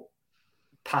thought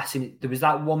passing, there was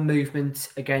that one movement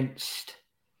against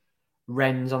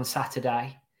Rennes on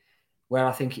Saturday where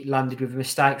I think it landed with a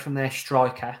mistake from their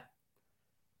striker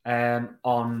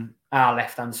on our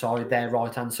left-hand side, their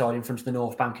right-hand side in front of the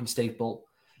North Bank and Steeple.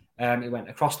 It went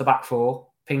across the back four,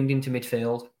 pinged into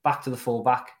midfield, back to the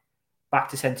full-back, back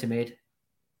to centre mid,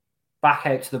 back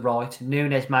out to the right.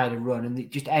 Nunes made a run, and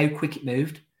just how quick it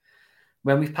moved.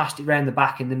 When we've passed it round the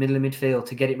back in the middle of midfield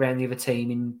to get it round the other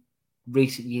team in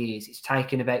recent years, it's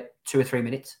taken about 2 or 3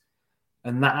 minutes.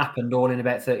 And that happened all in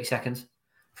about 30 seconds.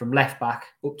 From left back,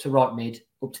 up to right mid,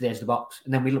 up to the edge of the box.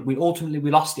 And then we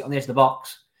ultimately lost it on the edge of the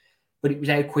box. But it was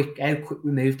how quick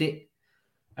we moved it.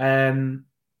 So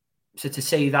to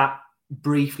see that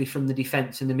briefly from the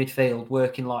defence and the midfield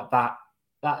working like that,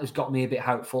 that has got me a bit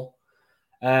hopeful.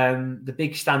 The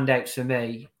big standouts for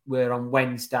me were on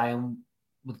Wednesday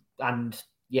and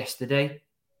yesterday,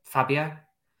 Fabio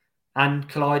and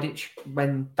Kalajdzic,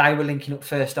 when they were linking up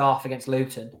first half against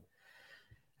Luton.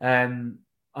 I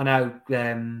know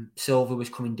Silva was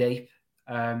coming deep,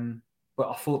 but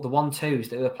I thought the 1-2s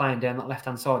that we were playing down that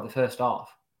left-hand side the first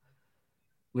half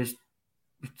was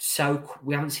so...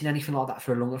 We haven't seen anything like that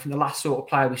for a long time. From the last sort of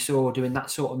player we saw doing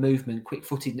that sort of movement,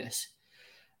 quick-footedness,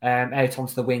 out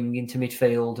onto the wing, into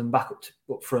midfield and back up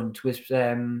front was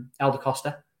Helder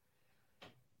Costa.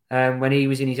 When he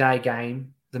was in his A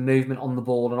game, the movement on the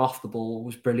ball and off the ball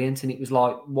was brilliant, and it was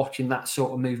like watching that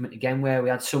sort of movement again where we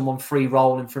had someone free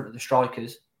roll in front of the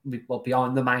strikers,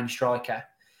 behind the main striker,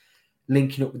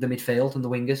 linking up with the midfield and the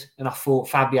wingers. And I thought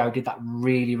Fabio did that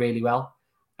really, really well.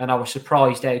 And I was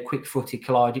surprised how quick-footed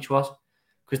Kalajdzic was,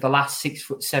 because the last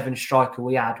 6'7" striker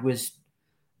we had was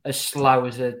as slow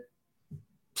as a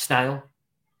snail,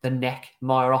 the neck,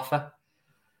 Meyerhofer.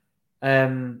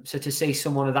 So to see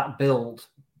someone of that build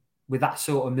with that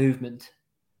sort of movement,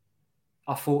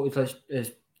 I thought it was,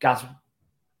 as Gaz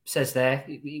says there,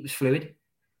 it was fluid.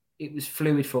 It was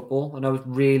fluid football, and I was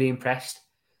really impressed.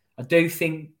 I do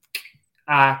think,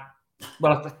 I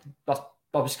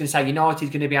was going to say United is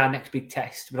going to be our next big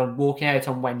test, but I'm walking out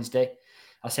on Wednesday.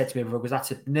 I said to my brother,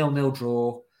 that's a 0-0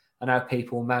 draw. I know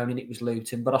people were moaning it was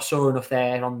Luton, but I saw enough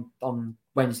there on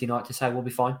Wednesday night to say we'll be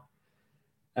fine.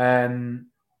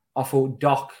 I thought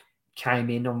Doc came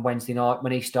in on Wednesday night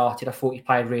when he started. I thought he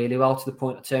played really well, to the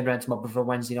point I turned around to my brother on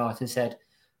Wednesday night and said,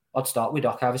 I'd start with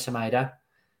Doc over Semedo.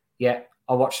 Yeah,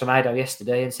 I watched Semedo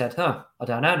yesterday and said, I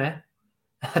don't know now.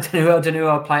 I don't know who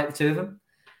I'll play at the two of them.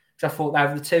 Because I thought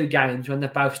over the two games, when they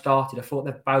both started, I thought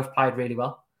they both played really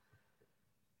well.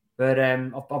 But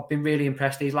I've been really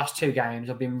impressed. These last two games,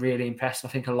 I've been really impressed. I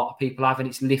think a lot of people have, and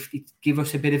it's give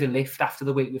us a bit of a lift after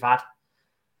the week we've had.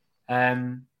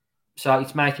 So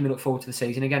it's making me look forward to the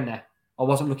season again now. I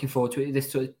wasn't looking forward to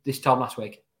it this time last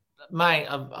week. Mate,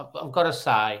 I've got to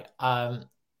say,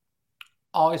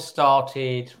 I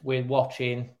started with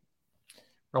watching.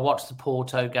 I watched the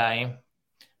Porto game,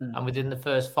 and within the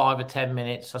first 5 or 10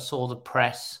 minutes, I saw the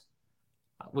press,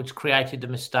 which created the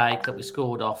mistake that we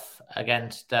scored off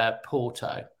against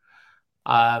Porto,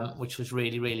 which was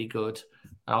really, really good.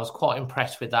 And I was quite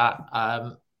impressed with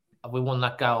that. We won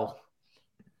that goal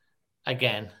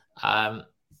again, 1-0.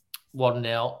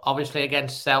 Obviously,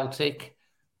 against Celtic,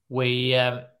 we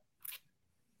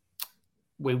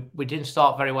didn't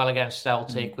start very well against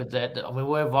Celtic. We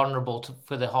were vulnerable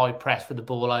for the high press with the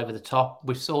ball over the top.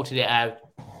 We sorted it out,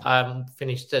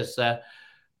 finished as the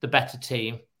better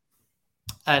team,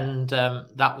 and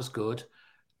that was good.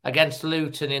 Against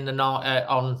Luton in the night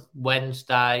on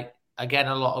Wednesday, again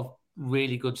a lot of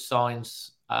really good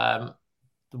signs.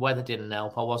 The weather didn't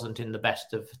help. I wasn't in the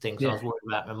best of things. I was worried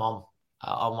about my mum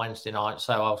on Wednesday night,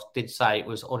 so I did say it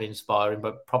was uninspiring,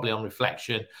 but probably on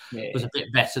reflection, it was a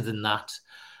bit better than that.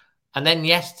 And then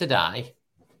yesterday,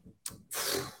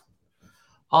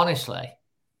 honestly,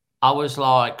 I was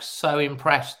like so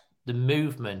impressed. The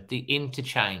movement, the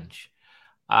interchange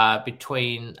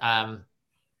between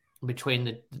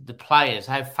the players,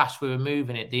 how fast we were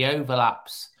moving it, the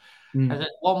overlaps. And at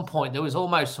one point, there was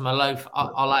almost some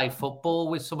LA football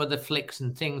with some of the flicks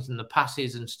and things and the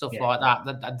passes and stuff like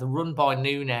that. The run by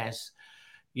Núñez,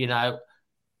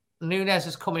 Núñez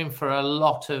has come in for a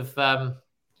lot of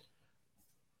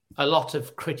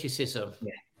criticism.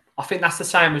 Yeah, I think that's the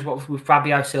same as what with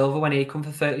Fabio Silva when he come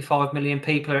for 35 million.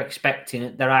 People are expecting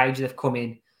at their age they've come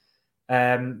in.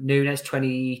 Núñez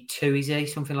 22, is he?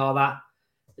 Something like that.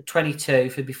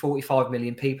 22 for be 45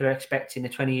 million. People are expecting a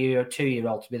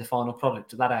 22-year-old to be the final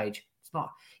product at that age. It's not.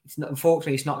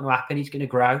 Unfortunately, it's not going to happen. He's going to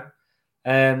grow.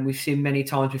 We've seen many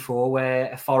times before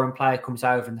where a foreign player comes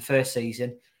over in the first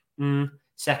season,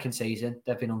 second season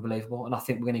they've been unbelievable, and I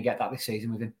think we're going to get that this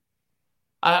season with him.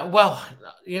 Well,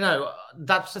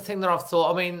 that's the thing that I've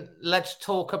thought. I mean, let's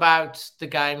talk about the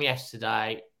game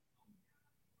yesterday.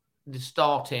 The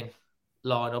starting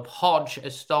lineup. Hodge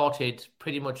has started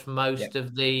pretty much most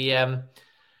of the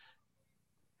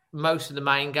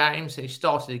main games. He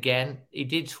started again. He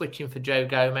did switch in for Joe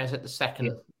Gomez at the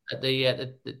second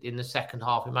in the second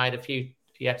half. He made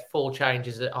he had 4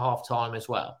 changes at half time as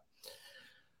well.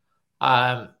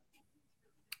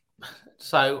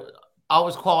 So I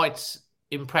was quite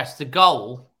impressed. The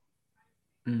goal,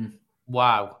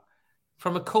 wow.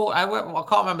 From a corner, I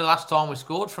can't remember the last time we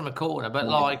scored from a corner,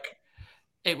 but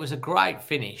it was a great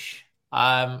finish.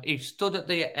 He stood at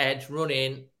the edge, run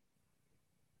in,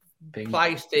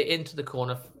 placed it into the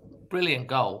corner. Brilliant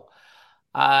goal.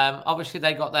 Obviously,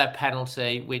 they got their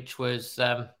penalty, which was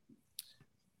a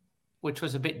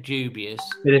bit dubious.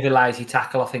 Bit of a lazy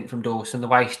tackle, I think, from Dawson.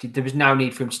 There was no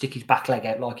need for him to stick his back leg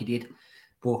out like he did,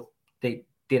 but it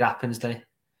did happen, didn't it?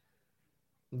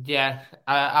 Yeah,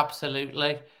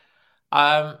 absolutely.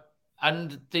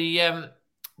 And the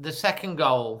second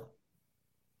goal,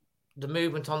 the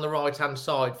movement on the right-hand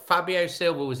side, Fabio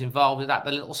Silva was involved with that,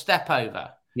 the little step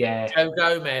over. Yeah. Joe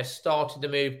Gomez started the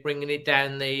move, bringing it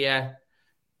down the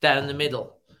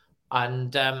middle,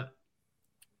 and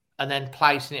then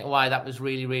placing it away. That was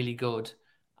really, really good.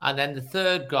 And then the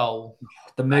third goal,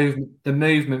 the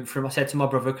movement from, I said to my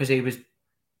brother, because he was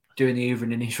doing the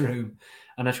hoovering in his room,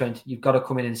 and I went, "You've got to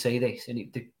come in and see this."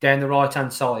 And down the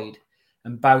right-hand side,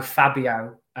 and both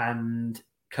Fabio and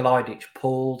Kalajdzic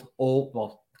pulled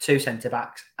two centre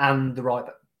backs and the right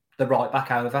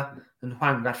back over, and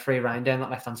Hwang had free rein down that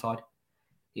left hand side.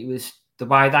 It was the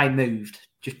way they moved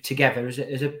just together as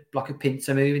a like a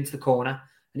pincer move into the corner,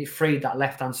 and it freed that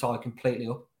left hand side completely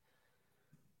up.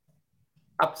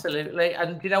 Absolutely,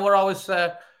 and you know what I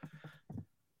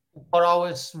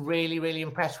was really, really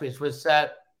impressed with was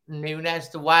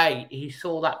Núñez, the way he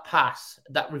saw that pass,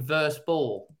 that reverse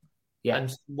ball,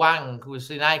 and Hwang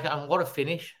was in and what a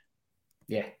finish.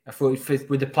 Yeah, I thought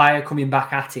with the player coming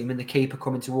back at him and the keeper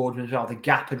coming towards him as well, the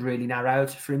gap had really narrowed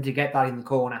for him to get that in the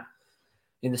corner,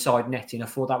 in the side netting. I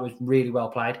thought that was really well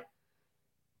played.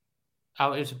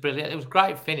 Oh, it was brilliant. It was a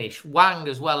great finish. Wang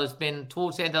as well has been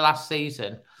towards the end of last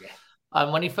season. Yeah.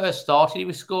 And when he first started, he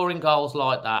was scoring goals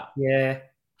like that. Yeah.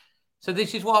 So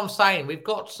this is what I'm saying. We've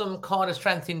got some kind of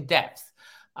strength in depth,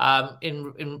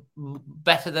 in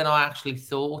better than I actually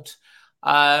thought.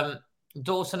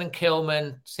 Dawson and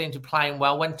Kilman seem to be playing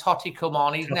well. When Totti come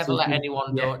on, he's never let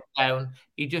anyone down.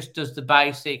 He just does the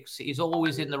basics. He's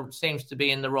always seems to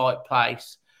be in the right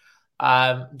place.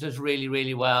 Does really,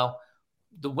 really well.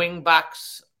 The wing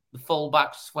backs, the full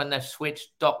backs, when they've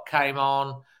switched, Doc came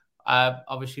on.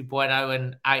 Obviously Bueno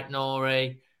and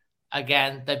Aït-Nouri.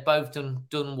 Again, they've both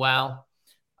done well.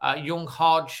 Young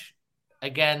Hodge,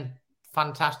 again,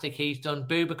 fantastic. He's done.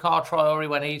 Boubacar Traoré,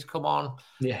 when he's come on,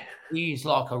 he's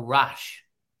like a rash.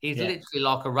 He's literally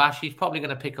like a rash. He's probably going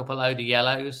to pick up a load of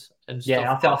yellows and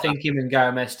stuff. Yeah, I think him and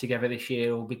Gomez together this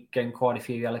year will be getting quite a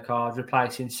few yellow cards,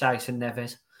 replacing Saïss and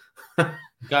Neves.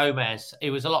 Gomez, he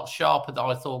was a lot sharper than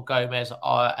I thought Gomez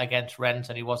against Rennes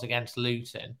than he was against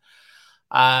Luton.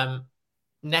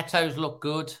 Neto's look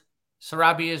good.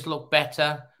 Sarabia's look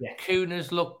better. Yeah.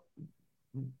 Kuna's look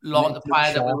like the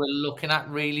player that we were looking at,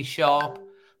 really sharp.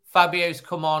 Fabio's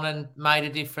come on and made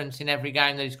a difference in every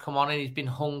game that he's come on, and he's been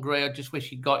hungry. I just wish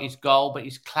he'd got his goal, but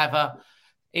he's clever.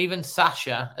 Even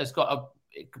Sasha has got a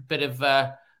bit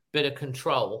of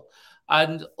control.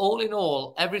 And all in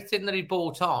all, everything that he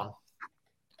brought on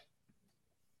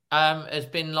has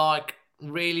been like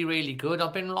really, really good.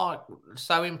 I've been like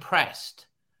so impressed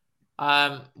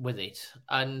with it,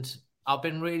 and I've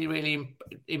been really, really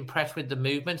impressed with the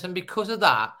movement. And because of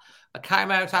that, I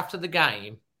came out after the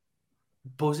game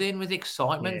buzzing with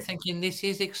excitement, thinking this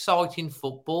is exciting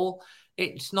football.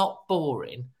 It's not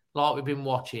boring like we've been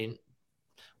watching.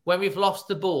 When we've lost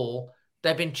the ball,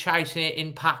 they've been chasing it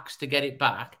in packs to get it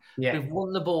back. Yeah. We've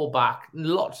won the ball back.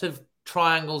 Lots of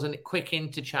triangles and quick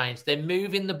interchange. They're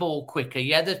moving the ball quicker.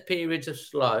 Yeah, there's periods of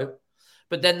slow,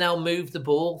 but then they'll move the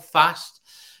ball fast.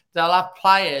 They'll have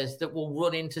players that will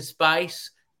run into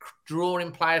space,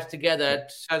 drawing players together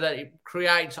so that it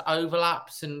creates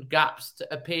overlaps and gaps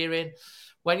to appearing.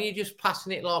 When you're just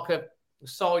passing it like a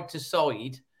side to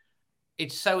side,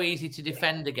 it's so easy to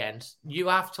defend against. You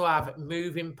have to have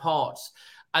moving parts.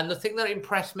 And the thing that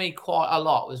impressed me quite a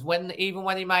lot was even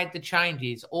when he made the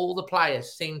changes, all the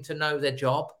players seemed to know their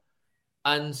job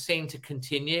and seemed to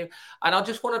continue. And I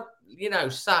just want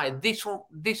to, say this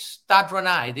Stade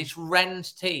Rennais, this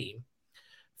Rennes team,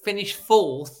 finished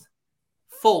fourth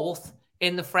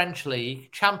in the French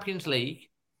League, Champions League.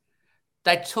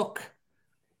 They took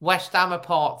West Ham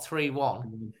apart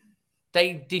 3-1.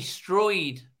 They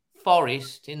destroyed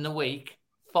Forest in the week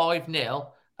 5-0.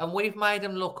 And we've made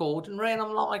them look ordinary. And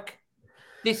I'm like,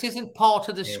 this isn't part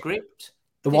of the script.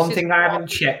 The one thing I haven't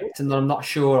checked and that I'm not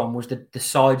sure on was the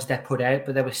sides they put out,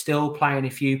 but they were still playing a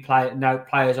few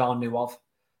players I knew of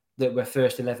that were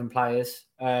first 11 players.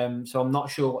 So I'm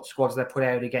not sure what squads they put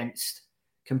out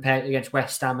compared against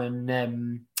West Ham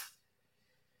and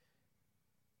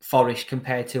Forest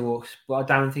compared to us. But I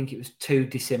don't think it was too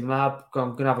dissimilar.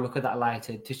 I'm going to have a look at that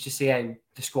later just to see how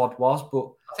the squad was. But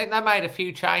I think they made a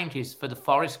few changes for the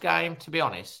Forest game, to be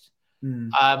honest.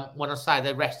 When I say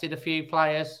they rested a few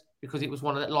players, because it was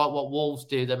one of like what Wolves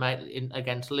do, they made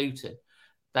against Luton.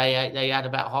 They had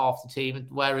about half the team,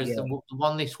 whereas the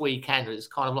one this weekend is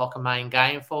kind of like a main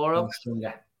game for them.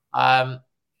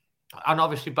 And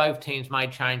obviously both teams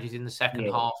made changes in the second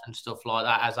half and stuff like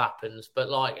that, as happens.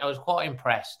 But I was quite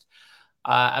impressed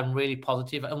and really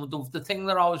positive. And the thing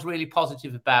that I was really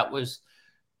positive about was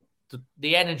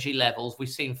the energy levels. We've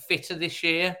seen fitter this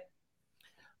year.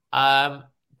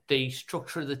 The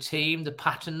structure of the team, the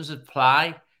patterns of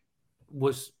play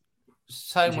was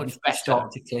so much better.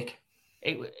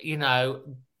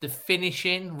 The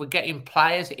finishing, we're getting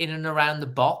players in and around the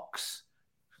box.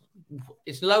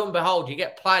 It's lo and behold, you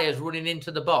get players running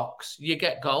into the box, you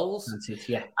get goals. That's it,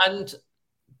 yeah. And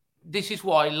this is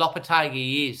why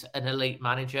Lopetegui is an elite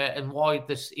manager and why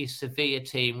his Sevilla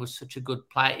team was such a good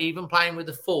player. Even playing with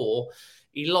the 4,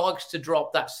 he likes to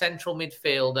drop that central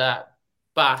midfielder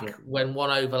back when one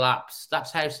overlaps.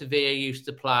 That's how Sevilla used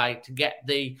to play, to get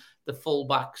the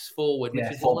full-backs forward.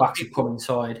 Yeah, full-backs would come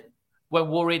inside. We're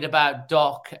worried about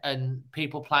Doc and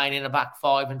people playing in a back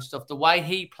 5 and stuff. The way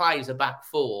he plays a back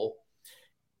 4,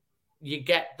 you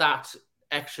get that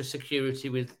extra security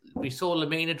we saw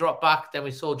Lamina drop back, then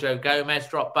we saw Joe Gomez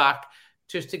drop back,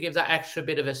 just to give that extra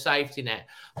bit of a safety net.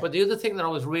 But the other thing that I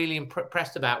was really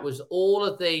impressed about was all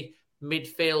of the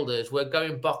midfielders were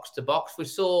going box to box. We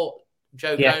saw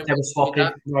Joe Gomez. They were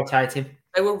swapping, rotating.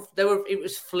 They were. It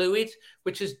was fluid,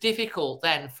 which is difficult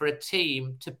then for a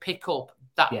team to pick up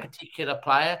that particular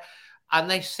player. and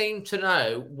they seem to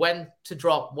know when to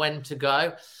drop, when to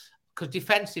go. Because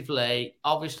defensively,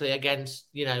 obviously, against,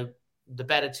 the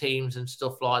better teams and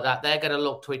stuff like that, they're going to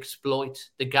look to exploit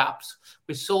the gaps.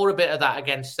 We saw a bit of that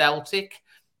against Celtic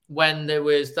when there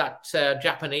was that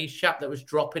Japanese chap that was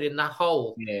dropping in that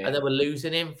hole and they were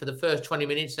losing him for the first 20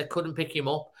 minutes. They couldn't pick him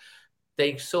up.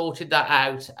 They sorted that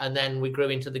out, and then we grew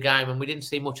into the game, and we didn't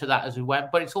see much of that as we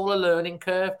went. But it's all a learning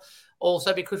curve.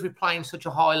 Also, because we're playing such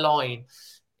a high line,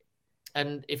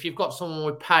 and if you've got someone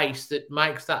with pace that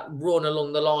makes that run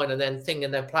along the line and then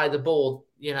they play the ball,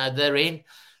 they're in.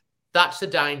 That's the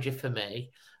danger for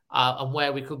me, and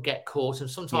where we could get caught. And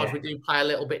sometimes we do play a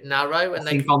little bit narrow, and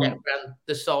they can get around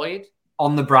the side.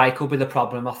 On the break will be the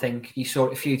problem, I think. You saw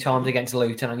it a few times against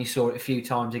Luton, and you saw it a few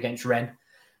times against Rennes.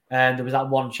 And there was that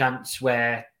one chance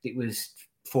where it was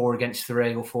 4 against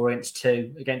 3 or 4 against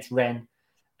 2 against Rennes,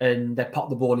 and they popped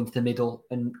the ball into the middle,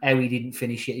 and how he didn't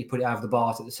finish it, he put it over the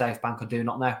bars at the safe bank, I do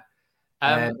not know.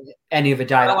 Any other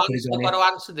day, I've got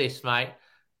to answer this, mate.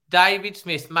 David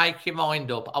Smith, make your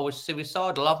mind up. I was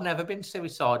suicidal. I've never been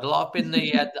suicidal. I've been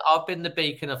the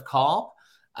beacon of calm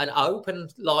and hope and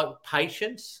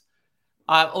patience.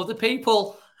 Other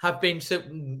people have been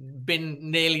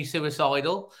nearly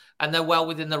suicidal, and they're well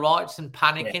within the rights and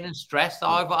panicking and stressed.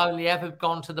 I've only ever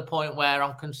gone to the point where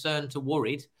I'm concerned to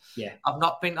worried. Yeah, I've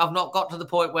not got to the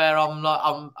point where I'm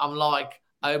like,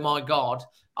 oh my God.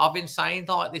 I've been saying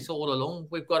like this all along.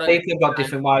 People have got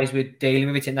different ways with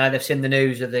dealing with it now. They've seen the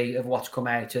news of what's come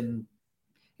out, and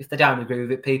if they don't agree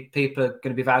with it, people are going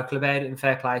to be vocal about it, and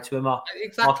fair play to them.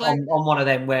 Exactly. I'm one of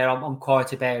them where I'm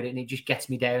quiet about it, and it just gets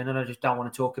me down, and I just don't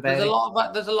want to talk about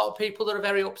it. There's a lot of people that are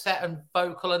very upset and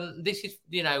vocal, and this is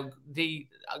the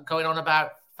going on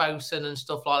about Fosun and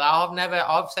stuff like that.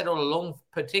 I've said all along,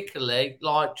 particularly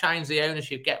change the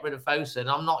ownership, get rid of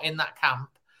Fosun. I'm not in that camp,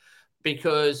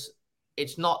 because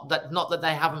it's not that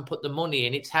they haven't put the money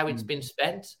in, it's how it's been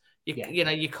spent.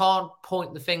 You can't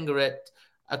point the finger at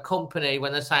a company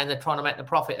when they're saying they're trying to make the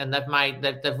profit, and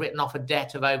they've written off a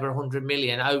debt of over 100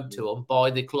 million owed to them by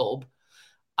the club.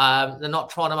 They're not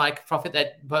trying to make a profit,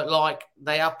 but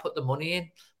they have put the money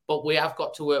in. But we have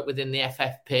got to work within the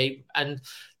FFP. And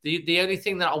the only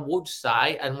thing that I would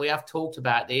say, and we have talked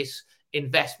about this,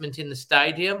 investment in the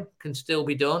stadium can still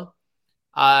be done.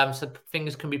 So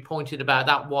fingers can be pointed about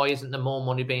that. Why isn't there more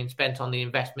money being spent on the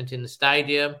investment in the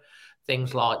stadium?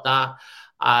 Things like that.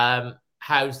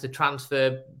 How's the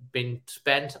transfer been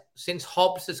spent? Since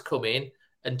Hobbs has come in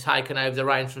and taken over the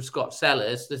reins from Scott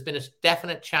Sellers, there's been a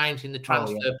definite change in the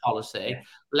transfer policy,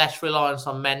 less reliance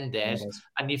on Mendes,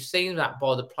 and you've seen that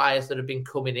by the players that have been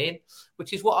coming in,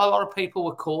 which is what a lot of people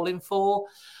were calling for.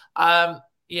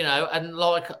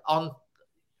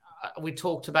 We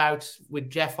talked about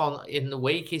with Jeff in the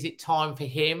week, is it time for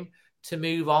him to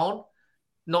move on?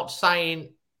 Not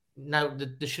saying there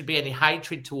should be any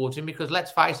hatred towards him, because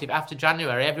let's face it, after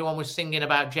January, everyone was singing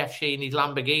about Jeff Shealy's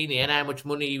Lamborghini and how much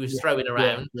money he was throwing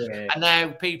around. And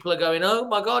now people are going, oh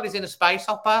my God, he's in a space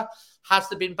opera. Has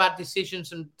there been bad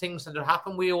decisions and things that have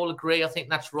happened? We all agree. I think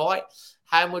that's right.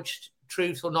 How much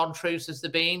truth or non-truth has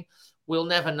there been? We'll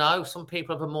never know. Some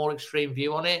people have a more extreme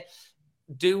view on it.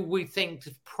 Do we think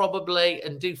probably,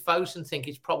 and do Fosun think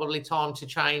it's probably time to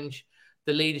change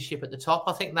the leadership at the top?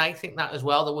 I think they think that as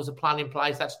well. There was a plan in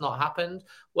place. That's not happened.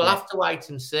 We'll have to wait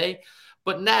and see.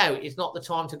 But now is not the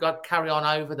time to carry on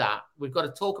over that. We've got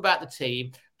to talk about the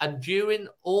team. And during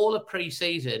all of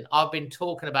pre-season, I've been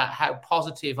talking about how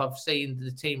positive I've seen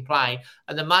the team playing.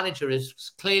 And the manager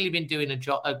has clearly been doing a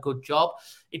good job.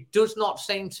 It does not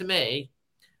seem to me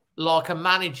like a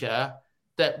manager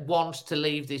that wants to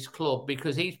leave this club,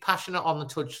 because he's passionate on the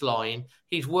touchline.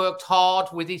 He's worked hard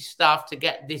with his staff to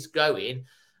get this going.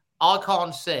 I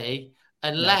can't see,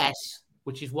 unless,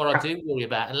 which is what I do worry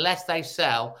about, unless they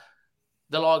sell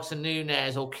the likes of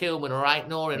Núñez or Kilman or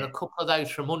Aït-Nouri and a couple of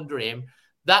those from under him,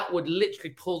 that would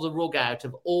literally pull the rug out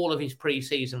of all of his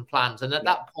pre-season plans. And at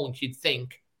that point, you'd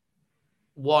think,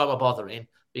 why am I bothering?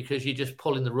 Because you're just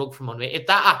pulling the rug from under me. If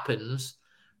that happens,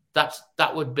 that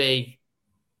would be,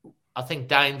 I think,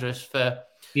 dangerous for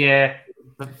the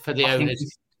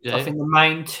owners. I think the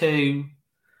main two,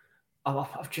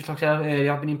 I've just looked at it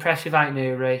earlier, I've been impressed with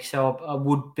Aït-Nouri, so I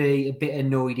would be a bit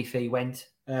annoyed if he went.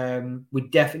 We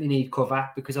definitely need cover,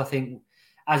 because I think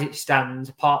as it stands,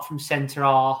 apart from centre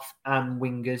half and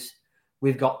wingers,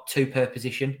 we've got two per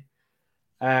position.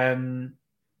 Núñez,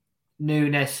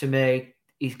 for me,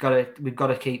 we've got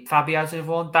to keep Fabio as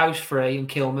one, those three, and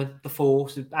Kilman, the four.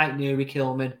 So Aït-Nouri,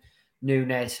 Kilman,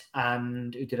 Núñez,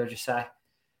 and who did I just say?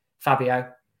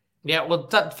 Fabio. Yeah, well,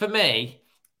 that, for me,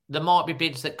 there might be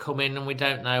bids that come in and we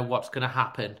don't know what's going to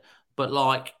happen. But,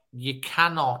 you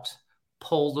cannot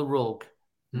pull the rug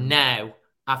now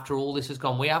after all this has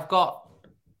gone. We have got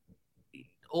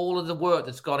all of the work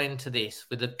that's gone into this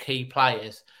with the key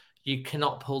players. You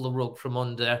cannot pull the rug from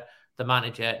under the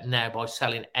manager now by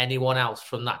selling anyone else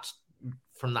from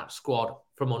that squad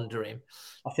from under him.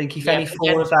 I think if any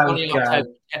four of those go,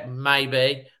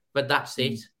 maybe, but that's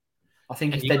it. I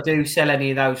think if they do sell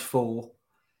any of those four,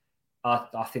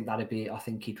 I think that'd be. I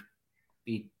think he'd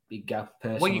go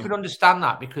personally. Well, you can understand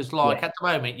that because, at the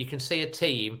moment, you can see a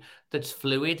team that's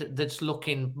fluid, that's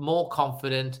looking more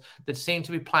confident, that seem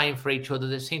to be playing for each other,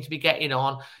 that seem to be getting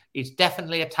on. He's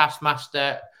definitely a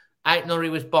taskmaster. Aït-Nouri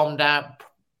was bombed out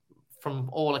from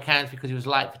all accounts because he was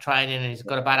late for training and he's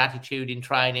got a bad attitude in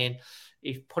training.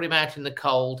 He's put him out in the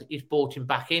cold. He's brought him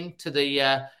back into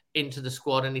the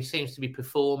squad and he seems to be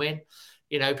performing.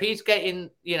 If he's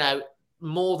getting,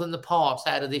 more than the parts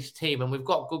out of this team and we've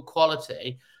got good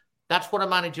quality, that's what a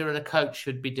manager and a coach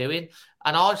should be doing.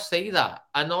 And I see that.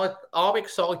 And I'm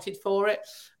excited for it,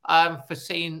 for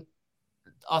seeing,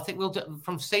 I think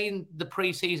from seeing the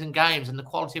pre-season games and the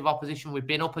quality of opposition we've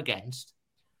been up against.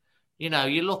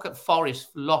 You look at Forest,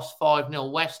 lost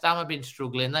 5-0. West Ham have been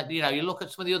struggling. You look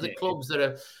at some of the other clubs that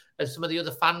are, some of the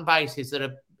other fan bases that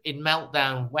are in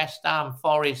meltdown. West Ham,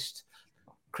 Forest,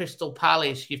 Crystal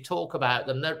Palace. You talk about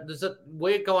them.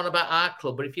 We're going about our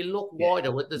club, but if you look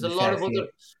wider, there's a lot of other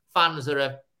fans that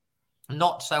are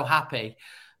not so happy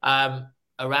around.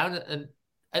 And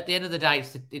at the end of the day,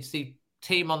 it's the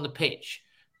team on the pitch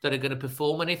that are going to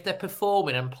perform. And if they're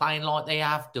performing and playing like they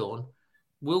have done,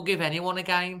 we'll give anyone a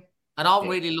game. And I'm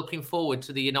really looking forward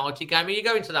to the United game. Are you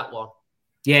going to that one?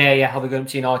 Yeah, I'll be going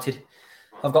to United.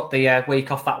 I've got the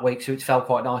week off that week, so it fell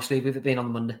quite nicely with it being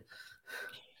on Monday.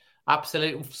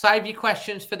 Absolutely. Save your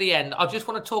questions for the end. I just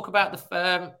want to talk about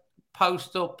the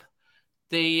post up.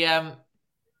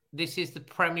 This is the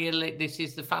Premier League. This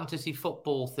is the fantasy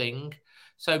football thing.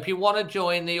 So if you want to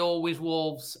join the Always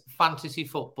Wolves fantasy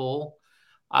football,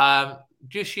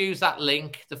 just use that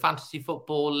link, the Fantasy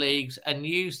Football Leagues, and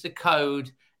use the code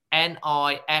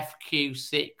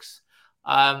NIFQ6.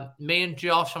 Me and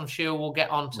Josh, I'm sure we'll get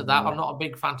onto that. I'm not a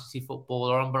big fantasy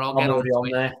footballer, but I'll get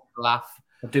on there. Laugh.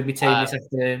 I'll do my team this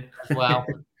afternoon as well.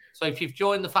 So if you've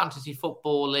joined the Fantasy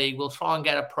Football League, we'll try and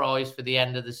get a prize for the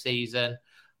end of the season.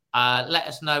 Let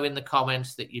us know in the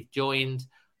comments that you've joined.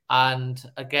 And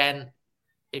again,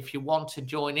 if you want to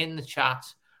join in the chat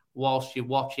whilst you're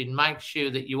watching, make sure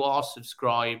that you are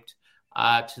subscribed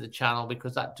to the channel,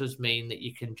 because that does mean that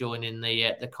you can join in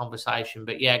the conversation.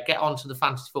 But yeah, get onto the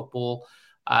Fantasy Football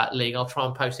League. I'll try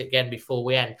and post it again before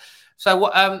we end.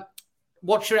 So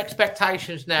what's your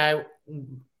expectations now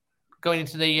going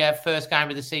into the first game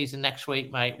of the season next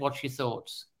week, mate? What's your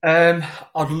thoughts? I'd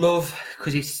love,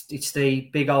 because it's the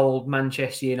big old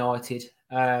Manchester United.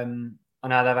 I know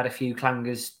they've had a few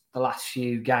clangers the last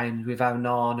few games with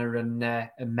Onana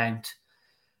and Mount.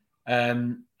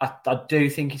 I do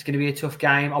think it's going to be a tough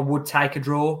game. I would take a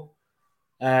draw.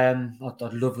 I'd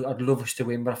love us to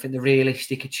win, but I think the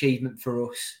realistic achievement for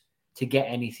us to get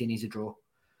anything is a draw.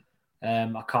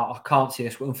 I can't see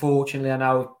us. But unfortunately, I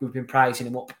know we've been praising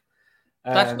him up.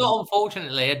 That's not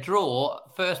unfortunately a draw.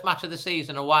 First match of the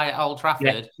season away at Old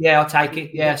Trafford. Yeah, I'll take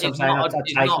it. Yeah, it's not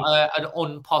an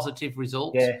unpositive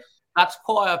result. Yeah, that's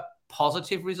quite a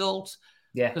positive result.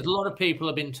 Yeah, because a lot of people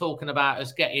have been talking about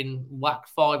us getting whacked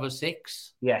 5 or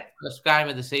 6. Yeah, first game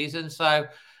of the season. So,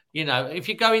 if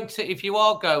you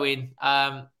are going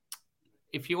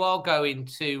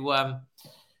to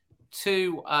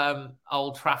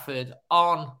Old Trafford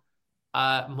on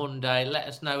Monday, let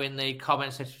us know in the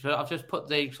comments section. I've just put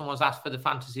someone's asked for the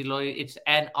fantasy lawyer. It's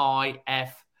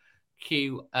NIFQ6.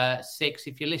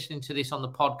 If you're listening to this on the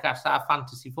podcast, our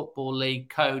fantasy football league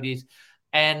code is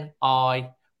NI1FQ6.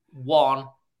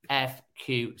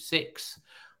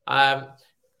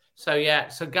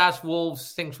 So Gaz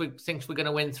Wolves thinks we're going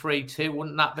to win 3-2.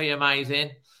 Wouldn't that be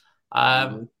amazing?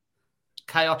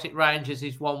 Chaotic Rangers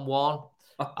is 1-1.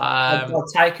 I'll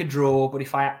take a draw, but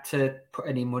if I had to put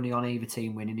any money on either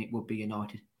team winning, it would be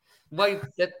United. Well,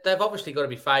 they've obviously got to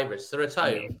be favourites. They're at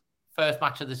home, first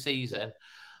match of the season.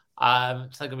 So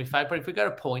they're going to be favourites. But if we get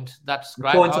a point, that's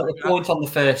great. The point on the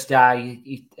first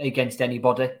day against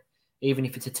anybody, even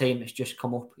if it's a team that's just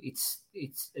come up, it's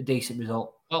a decent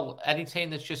result. Well, any team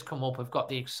that's just come up have got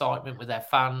the excitement with their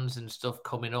fans and stuff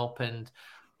coming up, and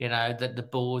the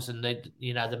buzz and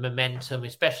the momentum,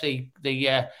 especially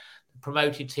the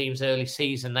promoted teams early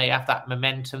season. They have that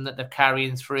momentum that they're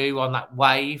carrying through on that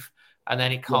wave, and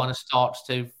then it kind of starts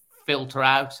to filter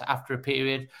out after a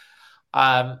period.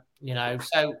 So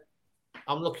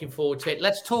I'm looking forward to it.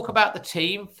 Let's talk about the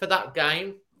team for that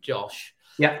game, Josh.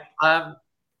 Yeah.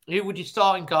 Who would you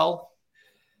start in goal?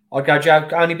 I'd go Joe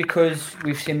only because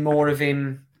we've seen more of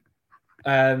him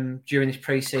during this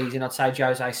pre-season. I'd say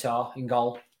Jose Sarr in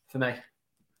goal for me.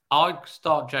 I'd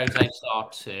start Jose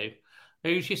Sarr too.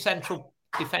 Who's your central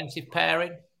defensive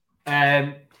pairing?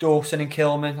 Dawson and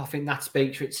Kilman. I think that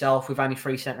speaks for itself. With only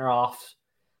 3 centre halves,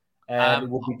 it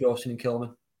would be Dawson and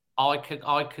Kilman. I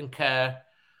concur.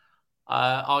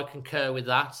 I concur with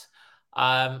that.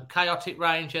 Chaotic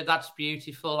Ranger, that's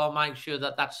beautiful. I'll make sure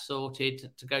that that's sorted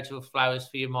to go to a flowers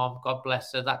for your mom. God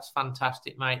bless her. That's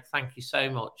fantastic, mate. Thank you so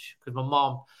much. Because my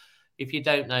mom, if you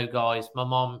don't know, guys, my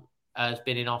mom has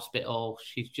been in hospital.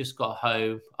 She's just got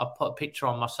home. I'll put a picture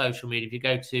on my social media. If you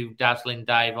go to Dazzling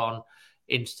Dave on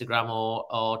Instagram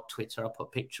or Twitter, I'll put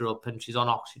a picture up, and she's on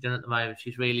oxygen at the moment.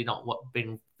 She's really not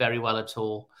been very well at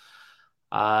all.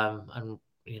 And,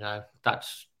 you know,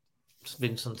 that's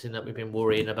been something that we've been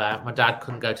worrying about. My dad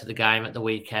couldn't go to the game at the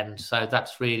weekend, so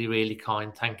that's really, really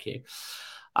kind. Thank you.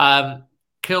 Kilman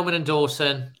and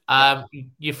Dawson,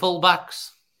 your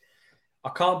fullbacks? I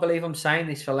can't believe I'm saying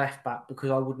this for left back because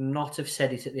I would not have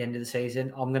said it at the end of the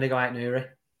season. I'm going to go Aït-Nouri.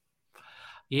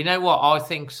 You know what? I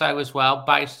think so as well.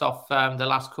 Based off the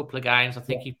last couple of games, I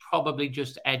think he probably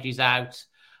just edges out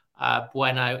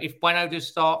Bueno. If Bueno does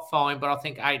start, fine, but I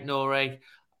think Aït-Nouri...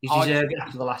 He's deserved it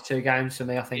after the last 2 games for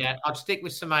me, I think. Yeah, I'd stick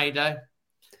with Semedo.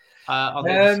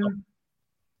 I'm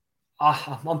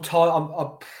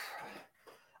tired.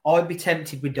 I'd be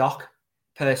tempted with Doc,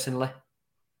 personally.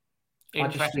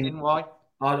 Interesting. Why?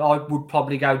 I would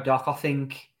probably go Doc. I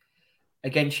think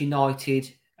against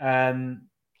United. Do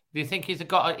you think he's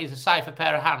a safer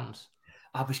pair of hands?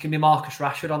 It's going to be Marcus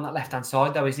Rashford on that left hand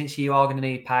side, though, isn't it? So you are going to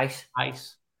need pace.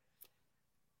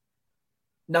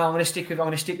 No, I'm going to stick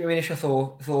with initial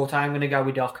thought. I'm going to go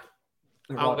with Doc.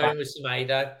 I'm going with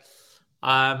Semedo.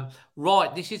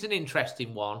 Right, this is an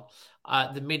interesting one.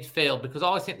 The midfield, because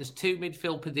I think there's 2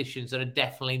 midfield positions that are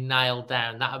definitely nailed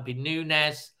down. That would be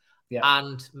Nunez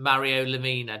and Mario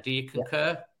Lemina. Do you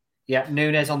concur? Yeah,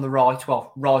 Nunez on the right.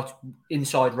 Well,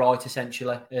 inside right,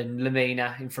 essentially. And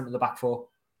Lemina in front of the back 4.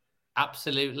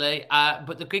 Absolutely.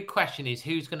 But the big question is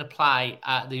who's going to play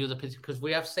at the other position? Because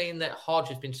we have seen that Hodge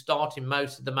has been starting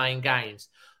most of the main games.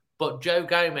 But Joe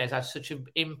Gomez has such an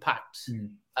impact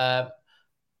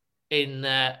in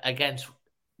against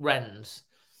Rennes.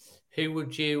 Who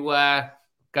would you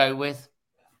go with?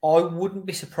 I wouldn't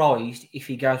be surprised if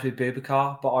he goes with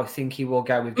Boubacar, but I think he will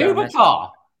go with Gomez.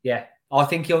 Boubacar? Yeah. I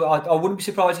think I wouldn't be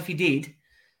surprised if he did,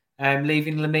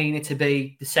 leaving Lemina to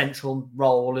be the central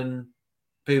role and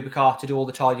Boubacar to do all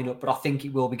the tidying up, but I think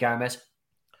it will be Gomez.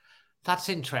 That's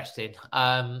interesting.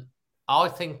 I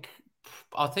think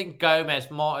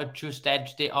Gomez might have just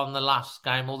edged it on the last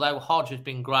game, although Hodge has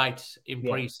been great in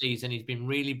pre-season. He's been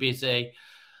really busy.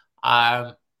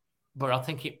 But I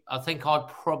think I'd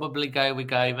probably go with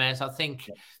Gomez. I think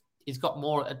he's got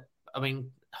more. I mean,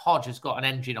 Hodge has got an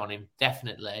engine on him,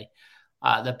 definitely.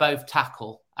 They're both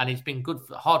tackle, and he's been good.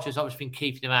 Hodge has obviously been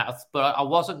keeping him out. But I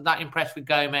wasn't that impressed with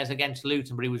Gomez against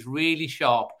Luton, but he was really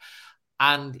sharp,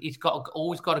 and he's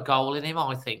always got a goal in him,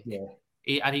 I think. Yeah.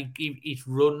 His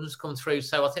runs come through,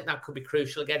 so I think that could be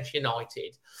crucial against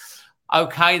United.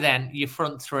 Okay, then your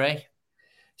front 3.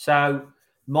 So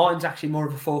mine's actually more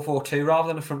of a 4-4-2 rather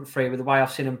than a front 3 with the way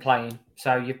I've seen him playing.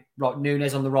 So you've got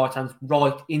Nunez on the right hand,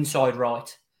 inside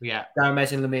right. Yeah.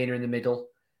 Gomez and Lemina in the middle.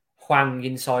 Hwang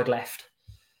inside left.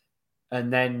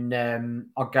 And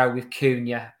then I'll go with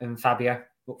Cunha and Fabio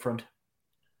up front.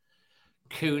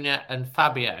 Cunha and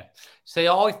Fabio. See,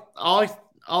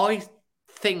 I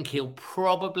think he'll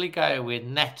probably go with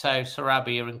Neto,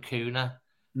 Sarabia and Cunha.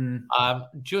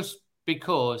 Just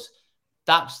because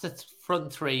that's the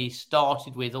front 3 he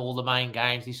started with all the main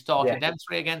games. He started them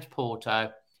 3 against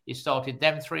Porto. He started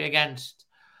them 3 against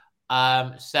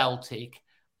Celtic.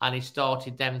 And he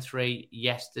started them 3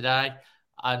 yesterday.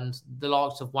 And the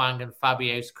likes of Hwang and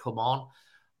Fabio's come on.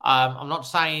 I'm not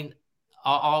saying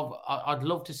I'd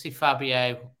love to see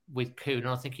Fabio with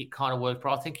Cunha. I think it kind of works,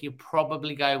 but I think he'll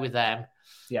probably go with them.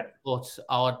 Yeah. But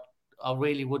I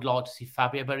really would like to see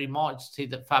Fabio, but he might see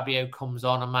that Fabio comes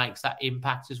on and makes that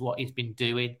impact as what he's been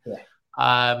doing.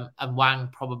 Yeah. And Hwang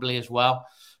probably as well.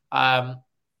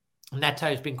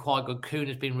 Neto's been quite good.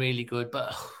 Cunha's been really good,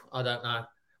 but I don't know.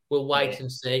 We'll wait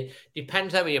and see.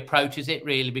 Depends how he approaches it,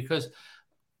 really, because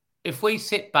if we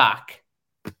sit back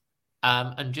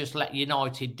and just let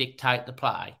United dictate the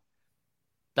play,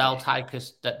 they'll take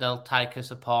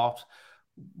us apart.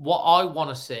 What I want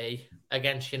to see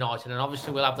against United, and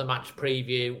obviously we'll have the match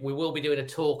preview. We will be doing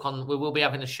we will be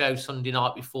having a show Sunday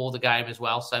night before the game as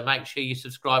well. So make sure you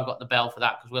subscribe, got the bell for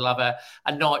that, because we'll have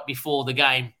a night before the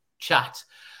game chat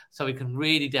so we can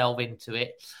really delve into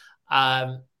it.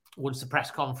 once the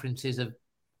press conferences have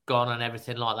gone and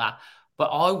everything like that. But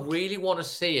I really want to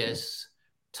see us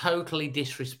totally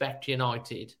disrespect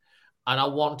United. And I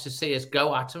want to see us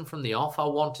go at them from the off. I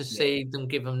want to see them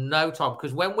give them no time.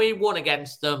 Because when we won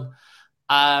against them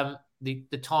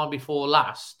the time before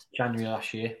last. January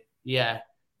last year. Yeah.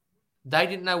 They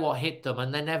didn't know what hit them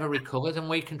and they never recovered. And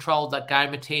we controlled that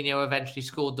game. Moutinho eventually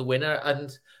scored the winner.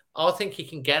 And I think he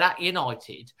can get at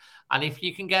United. And if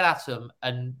you can get at them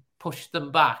and push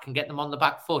them back and get them on the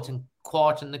back foot and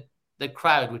quieten the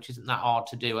crowd, which isn't that hard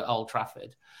to do at Old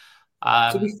Trafford.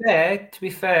 To be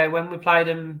fair, when we played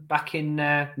them back in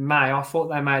May, I thought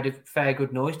they made a fair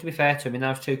good noise. To be fair to them in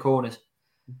those two corners.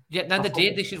 Yeah, no, they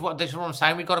did. This is what I'm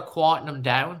saying. We've got to quieten them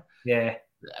down. Yeah,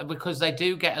 because they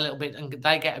do get a little bit and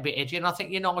they get a bit edgy. And I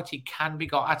think United can be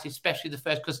got at, especially the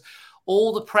first, because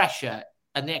all the pressure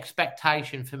and the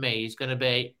expectation for me is going to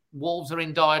be Wolves are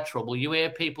in dire trouble. You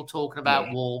hear people talking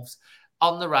about Wolves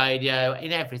on the radio,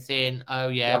 in everything. Oh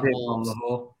yeah, Wolves.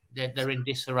 They're in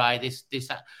disarray. This,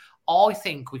 that. I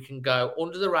think we can go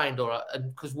under the radar,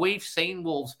 and because we've seen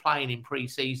Wolves playing in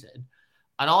pre-season,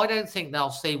 and I don't think they'll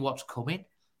see what's coming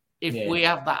if we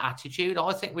have that attitude.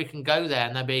 I think we can go there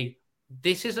and they'll be,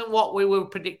 this isn't what we were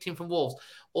predicting from Wolves.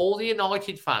 All the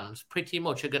United fans pretty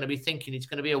much are going to be thinking it's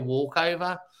going to be a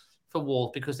walkover for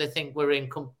Wolves because they think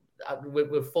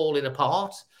we're falling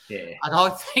apart. Yeah. And I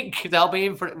think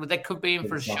they could be in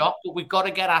for a shock, but we've got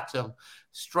to get at them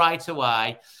straight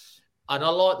away. And I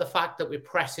like the fact that we're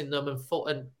pressing them and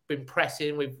been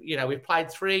pressing. We've played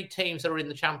 3 teams that are in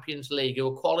the Champions League who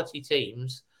are quality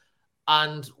teams,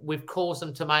 and we've caused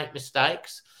them to make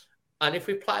mistakes. And if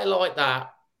we play like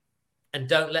that and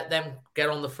don't let them get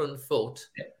on the front foot,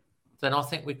 then I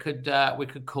think we could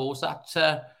cause that.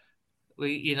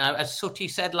 As Sutty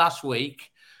said last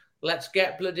week, let's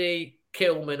get bloody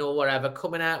Kilman or whatever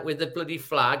coming out with the bloody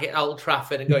flag at Old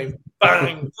Trafford and going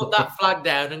bang, put that flag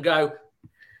down and go,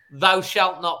 thou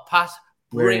shalt not pass,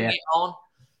 bring it on,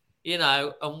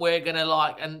 and we're going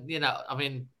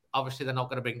to obviously they're not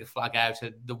going to bring the flag out,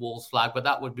 the Wolves flag, but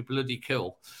that would be bloody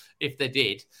cool if they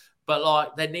did.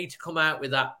 But they need to come out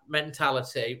with that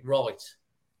mentality, right?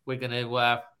 We're going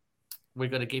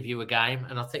to give you a game,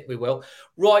 and I think we will.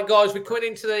 Right, guys, we're coming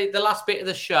into the last bit of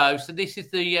the show. So this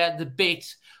is the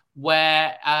bit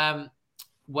where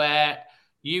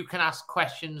you can ask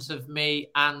questions of me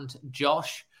and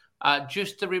Josh.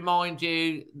 Just to remind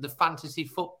you, the fantasy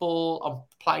football, I'm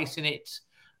placing it,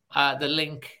 the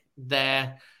link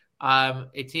there.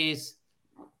 It is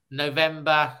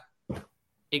November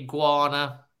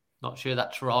Iguana, not sure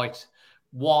that's right,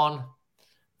 1,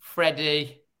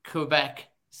 Freddie, Quebec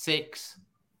 6.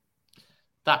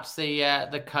 That's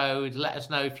the code. Let us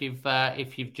know if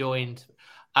you've joined.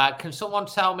 Can someone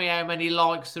tell me how many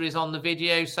likes there is on the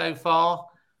video so far?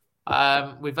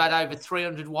 We've had over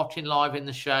 300 watching live in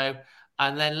the show,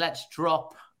 and then let's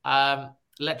drop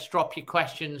your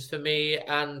questions for me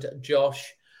and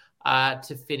Josh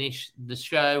to finish the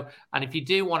show. And if you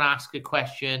do want to ask a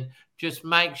question, just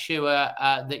make sure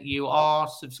that you are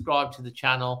subscribed to the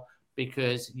channel,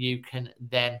 because you can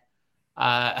then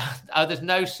there's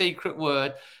no secret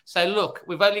word. So look,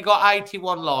 we've only got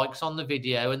 81 likes on the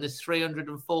video and there's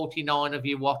 349 of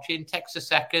you watching. Takes a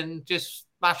second, just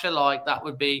smash a like, that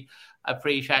would be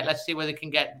appreciated. Let's see whether we can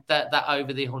get that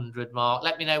over the 100 mark.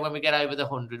 Let me know when we get over the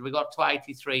 100. We got to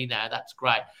 83 now. That's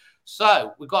great.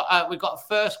 So we've got a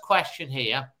first question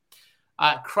here.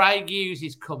 Craig Hughes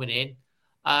is coming in.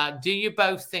 Do you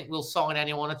both think we'll sign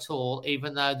anyone at all,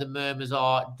 even though the murmurs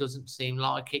are it doesn't seem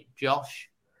like it, Josh?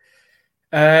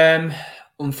 I'm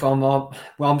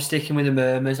sticking with the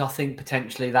murmurs. I think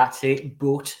potentially that's it,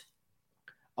 but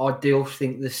I do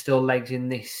think there's still legs in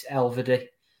this Elvedi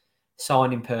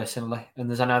signing personally.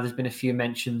 And I know there's been a few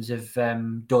mentions of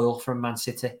Doyle from Man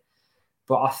City,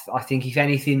 but I think if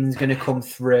anything's going to come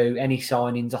through, any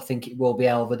signings, I think it will be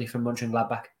Elvedi from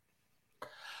Mönchengladbach.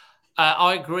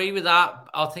 I agree with that.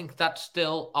 I think that's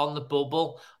still on the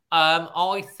bubble.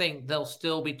 I think there'll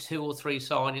still be 2 or 3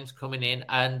 signings coming in,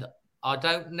 and I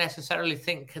don't necessarily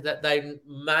think that they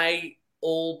may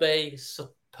all be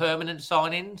permanent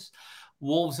signings.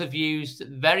 Wolves have used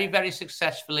very, very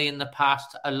successfully in the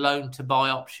past a loan-to-buy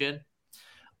option,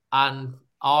 and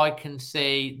I can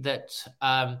see that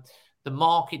the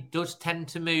market does tend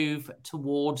to move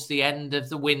towards the end of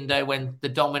the window when the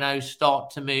dominoes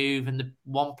start to move and the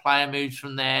one player moves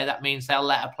from there. That means they'll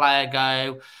let a player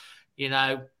go.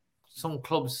 Some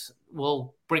clubs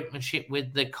will brinkmanship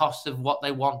with the cost of what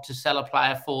they want to sell a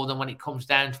player for them. When it comes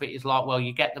down to it, it's like, well,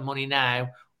 you get the money now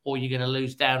or you're going to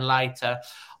lose down later.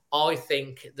 I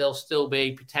think there'll still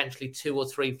be potentially 2 or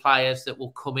 3 players that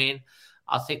will come in.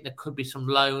 I think there could be some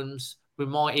loans. We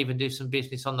might even do some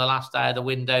business on the last day of the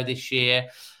window this year.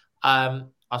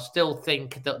 I still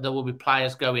think that there will be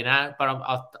players going out, but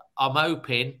I'm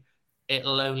hoping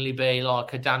it'll only be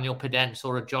like a Daniel Podence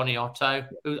or a Johnny Otto.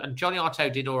 And Johnny Otto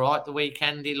did all right the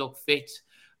weekend. He looked fit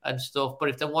and stuff. But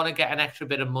if they want to get an extra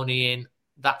bit of money in,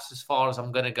 that's as far as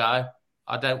I'm going to go.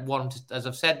 I don't want to, as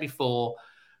I've said before,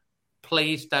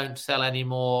 please don't sell any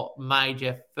more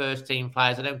major first-team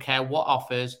players. I don't care what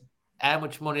offers, how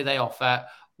much money they offer.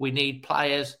 We need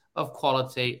players of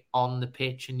quality on the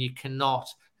pitch, and you cannot,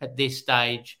 at this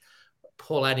stage,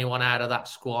 pull anyone out of that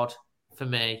squad for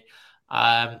me.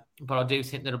 But I do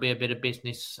think there'll be a bit of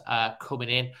business coming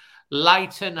in.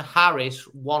 Leighton Harris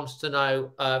wants to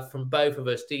know from both of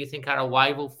us, do you think our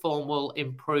away form will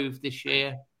improve this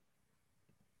year?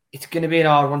 It's going to be an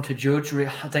hard one to judge. I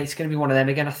think it's going to be one of them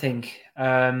again, I think.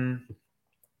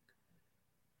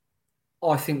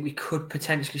 I think we could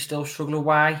potentially still struggle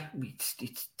away. It's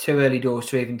too early doors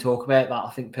to even talk about that. I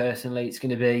think personally it's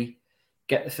going to be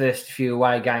get the first few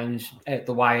away games out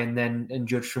the way and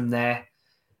judge from there.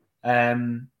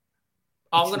 I'm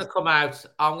going to come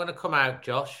out,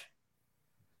 Josh.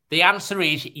 The answer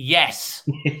is yes.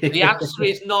 The answer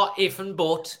is not if and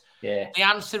but. Yeah. The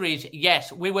answer is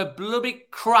yes. We were bloody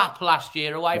crap last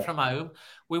year away from home.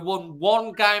 We won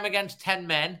one game against 10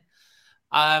 men.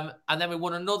 And then we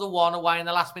won another one away in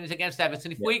the last minute against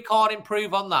Everton. If we can't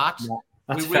improve on that,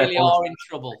 we really are in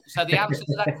trouble. So the answer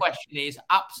to that question is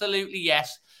absolutely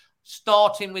yes.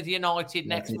 Starting with United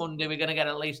next Monday, we're going to get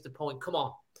at least a point. Come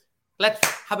on. Let's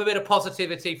have a bit of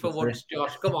positivity for once,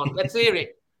 Josh. Come on, let's hear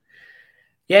it.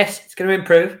 Yes, it's going to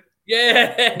improve.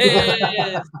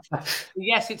 Yes.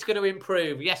 Yes, it's going to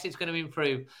improve. Yes, it's going to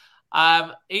improve.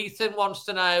 Ethan wants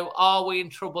to know, are we in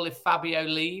trouble if Fabio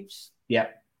leaves? Yeah.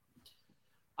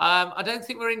 I don't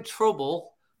think we're in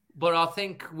trouble, but I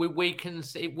think we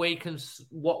weakens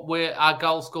what we're our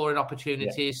goal scoring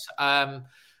opportunities. Yeah.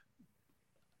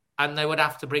 And they would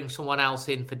have to bring someone else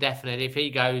in for definite. If he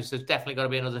goes, there's definitely got to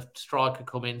be another striker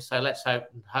coming. So let's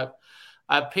hope.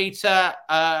 Peter,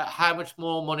 how much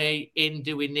more money in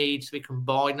do we need so we can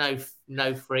buy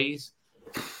no freeze?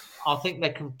 I think they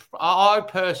can. I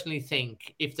personally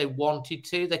think if they wanted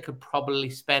to, they could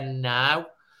probably spend now.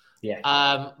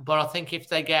 Yeah. But I think if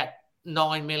they get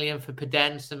 9 million for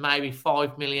Podence and maybe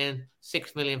 5 million,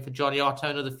 6 million for Johnny Otto,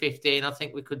 another 15, I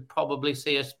think we could probably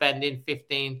see us spending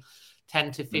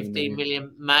 10 to 15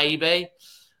 million maybe.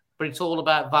 But it's all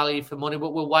about value for money.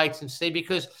 But we'll wait and see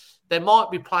because they might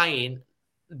be playing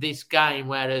this game,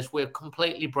 whereas we're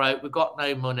completely broke. We've got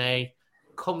no money.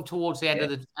 Come towards the end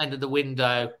of the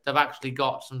window, they've actually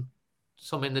got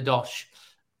some in the dosh,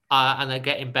 and they're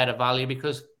getting better value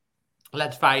because,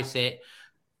 let's face it,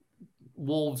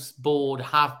 Wolves board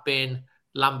have been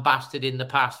lambasted in the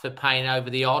past for paying over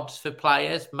the odds for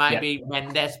players. Maybe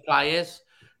Mendes players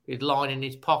with line in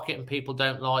his pocket, and people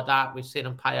don't like that. We've seen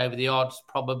them pay over the odds,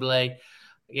 probably,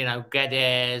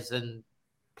 Guedes and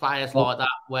players like that.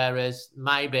 Whereas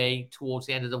maybe towards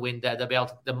the end of the window,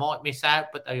 they might miss out,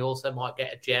 but they also might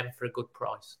get a gem for a good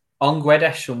price. On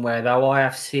Guedes somewhere, though, I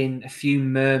have seen a few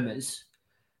murmurs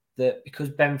that because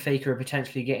Benfica are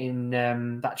potentially getting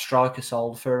that striker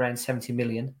sold for around 70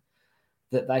 million,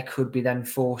 that they could be then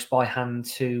forced by hand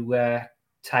to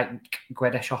take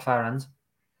Guedes off our hands.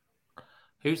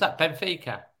 Who's that,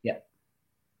 Benfica? Yeah.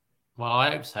 Well, I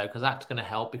hope so, because that's going to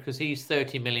help, because he's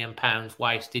 £30 million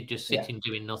wasted just sitting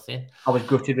doing nothing. I was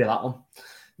gutted with that one.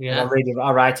 Yeah.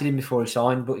 I rated him before he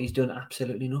signed, but he's done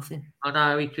absolutely nothing. I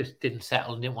know, he just didn't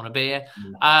settle and didn't want to be here.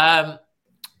 No.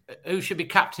 Who should be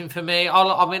captain for me? I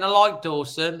like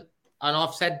Dawson, and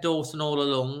I've said Dawson all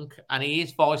along, and he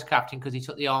is vice captain because he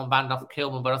took the armband off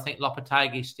Kilman, but I think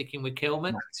Lopetegui's sticking with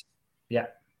Kilman. Yeah.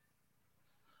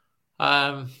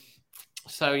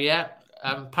 So, yeah.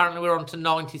 Apparently we're on to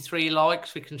 93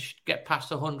 likes. We can get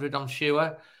past 100, I'm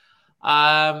sure.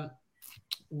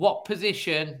 What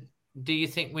position do you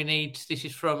think we need? This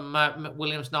is from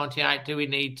Williams98. Do we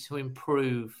need to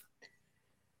improve?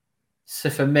 So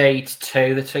for me, it's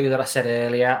the two that I said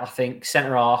earlier. I think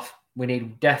centre half. We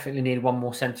definitely need one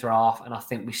more centre half, and I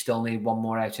think we still need one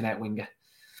more out and out winger.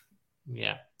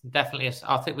 Yeah, definitely.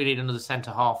 I think we need another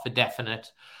centre half for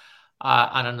definite,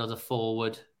 and another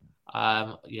forward.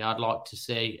 I'd like to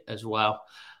see as well.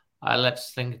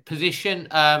 Let's think. Position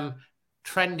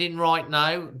trending right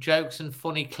now. Jokes and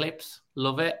funny clips.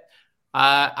 Love it.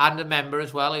 And a member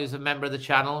as well, who's a member of the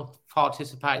channel,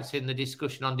 participates in the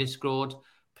discussion on Discord.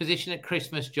 Position at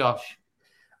Christmas, Josh?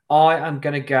 I am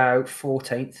going to go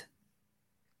 14th.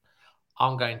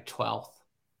 I'm going 12th.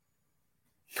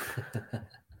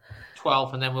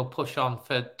 12th, and then we'll push on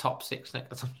for top 6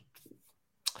 next.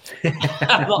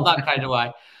 I'm not that kind of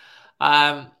way.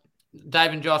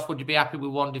 Dave and Josh, would you be happy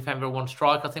with one defender and one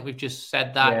striker? I think we've just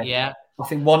said that, yeah. I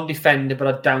think one defender, but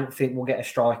I don't think we'll get a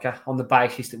striker on the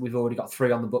basis that we've already got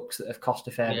 3 on the books that have cost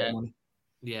a fair bit of money.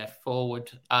 Yeah,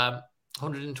 forward.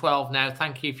 112 now.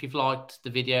 Thank you if you've liked the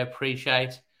video.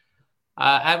 Appreciate.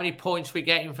 How many points we're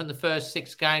getting from the first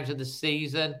 6 games of the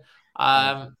season?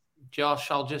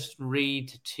 Josh, I'll just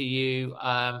read to you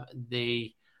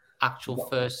the actual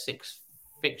first 6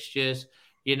 fixtures.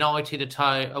 United at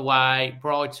home, away,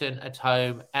 Brighton at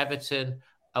home, Everton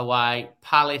away,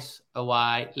 Palace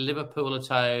away, Liverpool at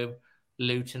home,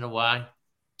 Luton away.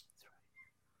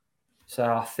 So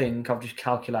I think I've just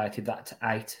calculated that to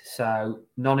 8. So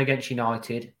none against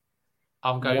United.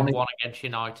 I'm going 1 against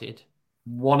United.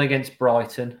 1 against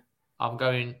Brighton. We're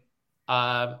going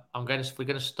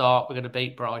to start. We're going to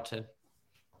beat Brighton.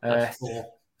 That's 4.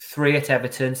 3 at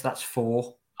Everton. So that's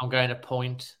 4. I'm going a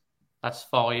point. That's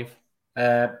 5.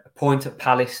 A point at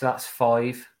Palace. So that's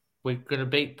 5. We're going to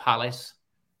beat Palace.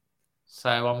 So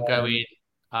I'm going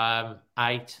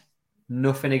 8.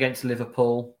 Nothing against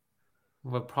Liverpool.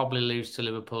 We'll probably lose to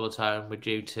Liverpool at home. We're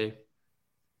due to.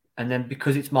 And then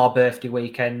because it's my birthday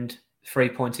weekend, 3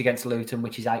 points against Luton,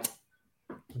 which is 8.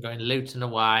 I'm going Luton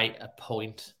away, a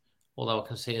point. Although I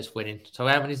can see us winning. So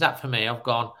how many is that for me? I've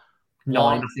gone 9,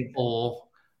 1, I think. 4,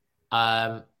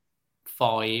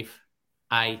 5,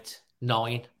 8,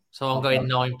 9. So I'm going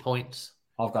 9 points.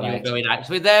 I've got You're 8. going 8.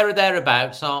 So we're there or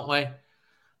thereabouts, aren't we?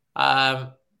 I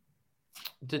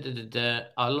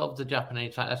love the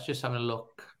Japanese. Let's just have a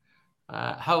look.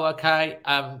 Okay.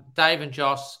 Dave and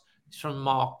Josh, it's from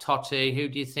Mark Totti. Who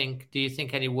do you think? Do you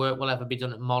think any work will ever be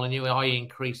done at Molineux? I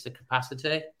increase the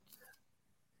capacity.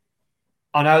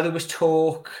 I know there was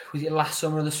talk, was it last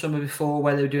summer or the summer before,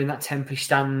 where they were doing that temporary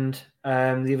stand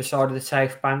the other side of the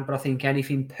South Bank, but I think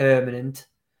anything permanent,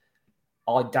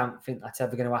 I don't think that's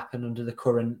ever going to happen under the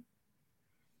current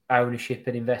ownership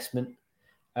and investment.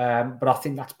 But I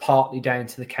think that's partly down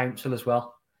to the council as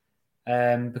well.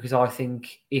 Because I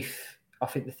think the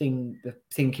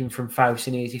thinking from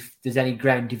Fowson is if there's any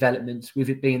ground developments, with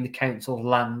it being the council's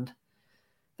land,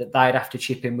 that they'd have to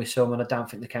chip in with some, and I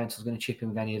don't think the council's going to chip in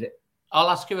with any of it. I'll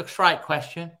ask you a straight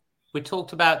question. We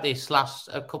talked about this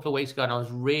a couple of weeks ago, and I was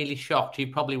really shocked. You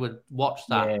probably would watch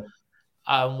that.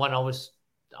 Yeah. When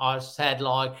I said,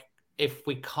 like, if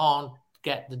we can't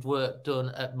get the work done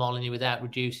at Molineux without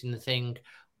reducing the thing,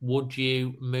 would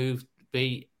you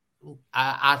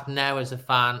as a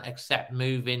fan, accept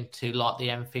moving to like the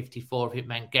M54 if it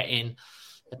meant getting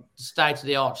a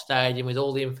state-of-the-art stadium with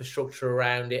all the infrastructure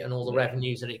around it and all the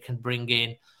revenues that it can bring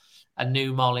in, a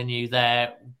new Molineux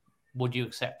there? Would you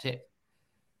accept it?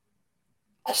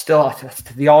 Still,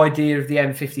 the idea of the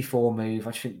M54 move,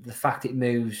 I think the fact it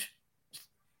moves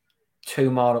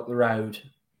 2 miles up the road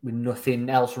with nothing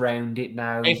else around it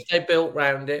now. If they built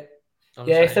round it.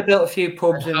 If they built a few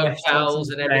pubs and hotels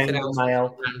and everything else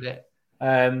around it.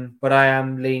 But I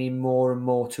am leaning more and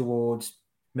more towards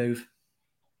move.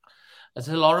 There's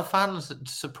a lot of fans,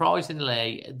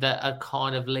 surprisingly, that are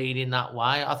kind of leaning that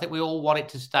way. I think we all want it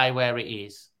to stay where it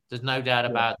is. There's no doubt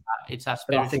about that. It's our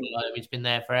spiritual home. It's been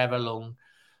there forever long.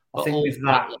 I think with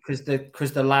that,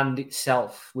 because the land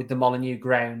itself, with the Molineux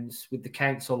grounds, with the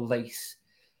council lease,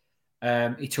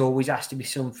 it always has to be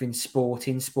something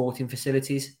sporting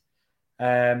facilities.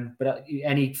 But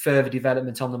any further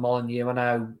development on the Molineux, I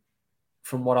know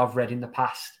from what I've read in the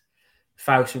past,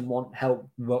 Fowson want help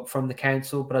from the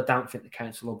council, but I don't think the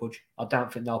council will budge. I don't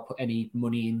think they'll put any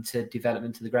money into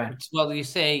development of the ground. Well, you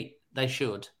see, they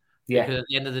should. Yeah. Because at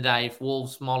the end of the day, if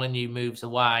Wolves Molineux moves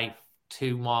away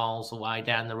 2 miles away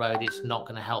down the road, it's not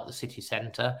going to help the city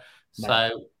centre. No.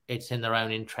 So it's in their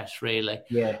own interest, really.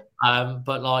 Yeah.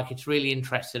 But like, it's really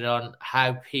interested on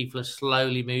how people are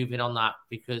slowly moving on that,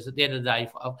 because at the end of the day,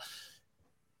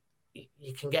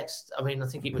 you can get, I mean, I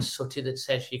think it was Sutty that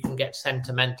says you can get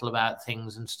sentimental about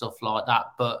things and stuff like that,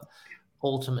 but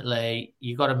ultimately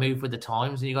you got to move with the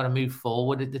times and you got to move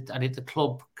forward. And if the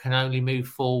club can only move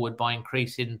forward by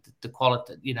increasing the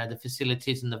quality, the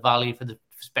facilities and the value for the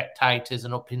spectators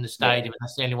and up in the stadium, and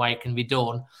that's the only way it can be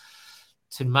done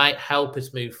to help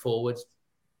us move forward.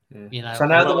 Yeah. So I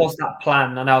know there was that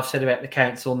plan. I know I've said about the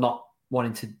council not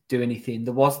wanting to do anything.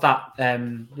 There was that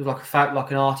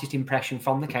like an artist impression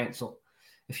from the council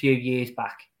a few years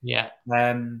back. Yeah.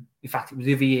 In fact, it was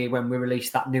the other year when we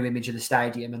released that new image of the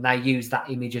stadium, and they used that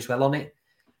image as well on it.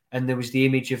 And there was the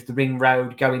image of the ring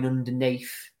road going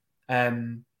underneath,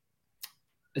 because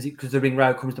the ring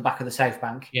road comes to the back of the South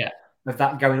Bank. Yeah. Of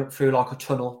that going up through like a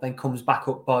tunnel, then comes back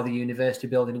up by the university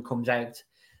building and comes out,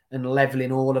 and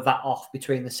levelling all of that off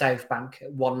between the South Bank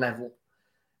at one level,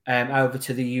 over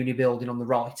to the uni building on the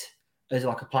right as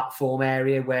like a platform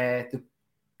area where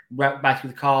basically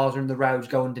the cars and the roads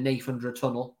go underneath under a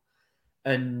tunnel,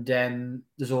 and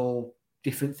there's all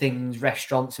different things,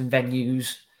 restaurants and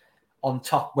venues on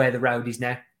top where the road is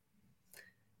now.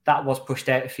 That was pushed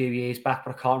out a few years back,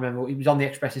 but I can't remember. It was on the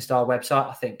Express and Star website,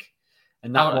 I think.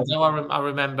 And that I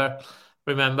remember.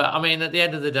 I mean, at the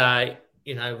end of the day,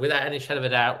 without any shadow of a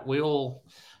doubt, we all,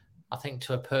 I think,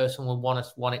 to a person would want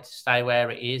it to stay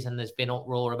where it is. And there's been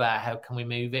uproar about how can we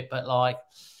move it, but like,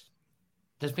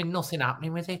 there's been nothing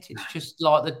happening with it. It's just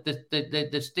like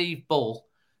the Steve Bull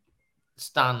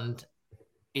stand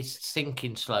is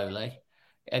sinking slowly,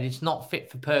 and it's not fit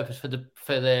for purpose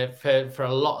for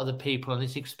a lot of the people, and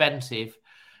it's expensive.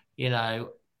 It'd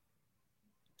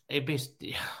be,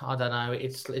 I don't know.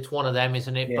 It's one of them,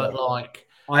 isn't it? Yeah. But like,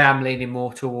 I am leaning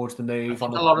more towards the move. A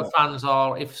lot of fans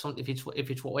are. If it's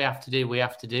what we have to do, we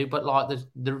have to do. But like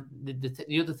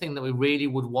the other thing that we really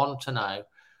would want to know,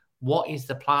 what is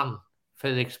the plan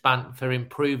for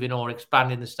improving or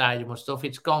expanding the stadium and stuff?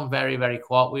 It's gone very, very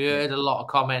quiet. We heard a lot of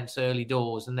comments early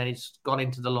doors, and then it's gone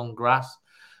into the long grass.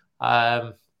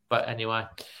 But anyway,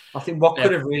 I think what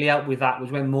could have really helped with that was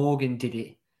when Morgan did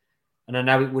it, and I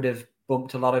know it would have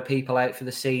bumped a lot of people out for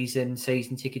the season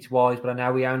tickets wise, but I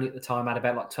know we only at the time had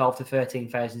about like 12 to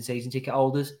 13,000 season ticket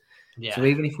holders. Yeah. So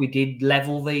even if we did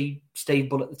level the Steve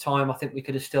Bull at the time, I think we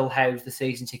could have still housed the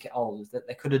season ticket holders. That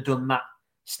they could have done that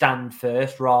stand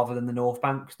first rather than the North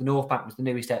Bank, because the North Bank was the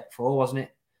newest out before, wasn't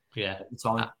it? Yeah, at the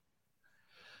time.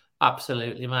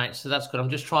 Absolutely, mate. So that's good. I'm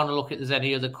just trying to look at if there's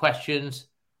any other questions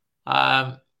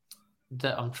that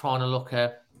I'm trying to look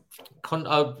at.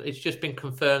 It's just been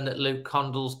confirmed that Luke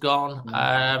Condell's gone.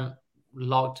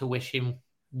 Like to wish him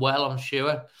well, I'm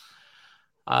sure.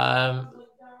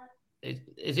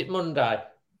 Is it Monday?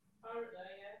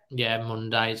 Yeah,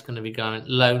 Monday is going to be going.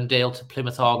 Loan deal to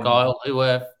Plymouth Argyle, who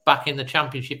were back in the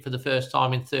Championship for the first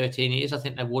time in 13 years. I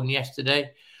think they won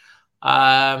yesterday.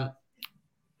 I'm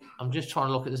just trying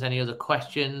to look if there's any other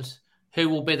questions. Who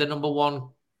will be the number one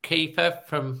keeper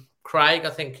from Craig? I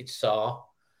think it's Sarr.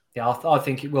 Yeah, I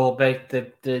think it will be.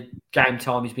 The game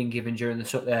time has been given during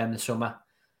the summer.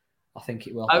 I think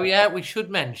it will. Oh, yeah, we should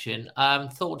mention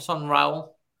thoughts on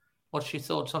Raul. What's your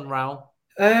thoughts on Raul?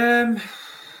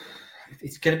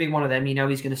 It's going to be one of them. He's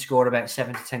going to score about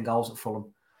 7 to 10 goals at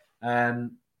Fulham.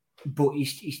 But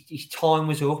his time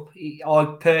was up.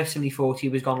 I personally thought he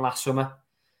was gone last summer.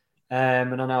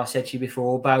 And I know I said to you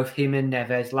before, both him and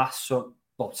Neves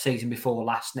season before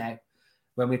last now,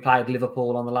 when we played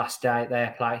Liverpool on the last day at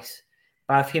their place,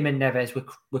 both him and Neves were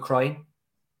crying.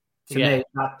 To me,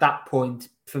 at that point,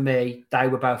 for me, they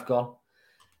were both gone.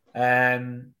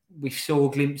 We saw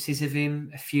glimpses of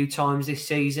him a few times this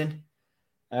season.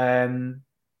 But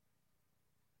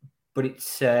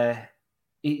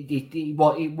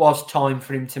it was time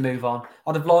for him to move on.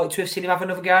 I'd have liked to have seen him have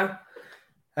another go.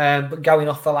 But going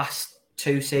off the last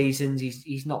 2 seasons,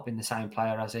 he's not been the same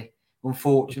player, has he?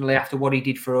 Unfortunately, after what he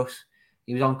did for us,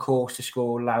 he was on course to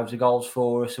score loads of goals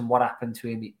for us, and what happened to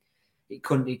him,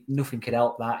 nothing could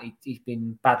help that. He's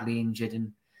been badly injured,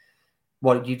 and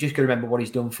you just got to remember what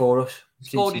he's done for us.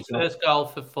 Scored his first goal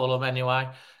for Fulham anyway.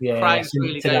 Yeah, Craig's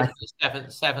really going for the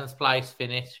seventh place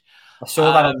finish. I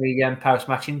saw that on the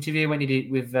post-match interview when he did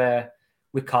with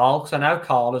Carl, because I know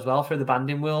Carl as well from the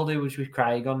banding world, who was with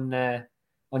Craig on your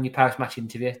post-match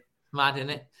interview. Mad,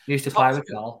 isn't it? He used to play with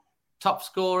Carl. Top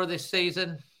scorer this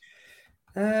season?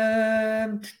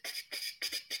 Fabio.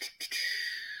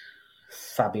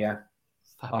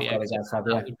 I've got to go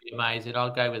Fabio. That would be amazing.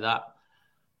 I'll go with that.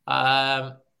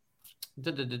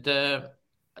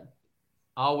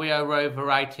 Are we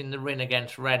overrating the win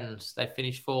against Rennes? They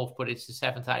finished 4th, but it's the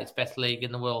 7th, 8th best league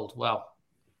in the world. Well,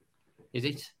 is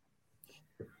it?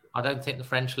 I don't think the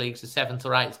French league's the 7th or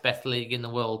 8th best league in the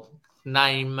world.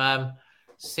 Name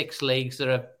 6 leagues that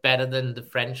are better than the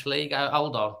French league.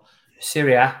 Hold on.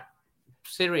 Serie A,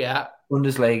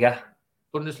 Bundesliga,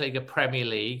 Premier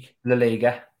League, La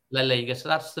Liga. So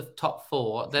that's the top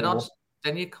 4. Then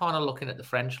you're kind of looking at the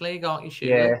French league, aren't you? Sure.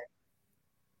 Yeah.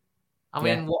 I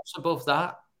mean, what's above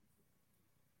that?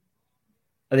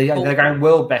 Are they going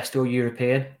world best or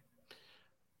European?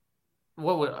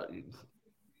 Well,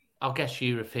 I guess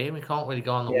European. We can't really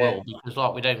go on the world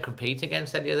because we don't compete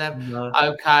against any of them. No.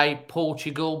 Okay,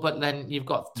 Portugal, but then you've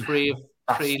got 3.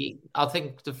 I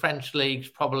think the French league's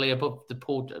probably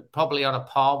probably on a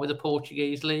par with the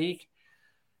Portuguese league.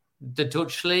 The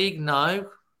Dutch league, no.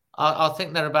 I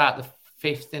think they're about the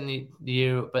 5th in the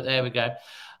Europe, but there we go.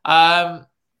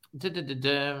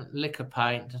 Liquor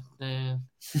paint. I'm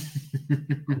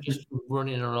just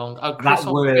running along. That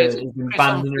word has been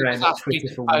banding around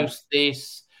Twitter for post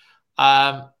this.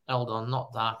 Hold on,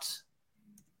 not that.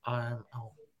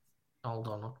 Hold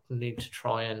on. I need to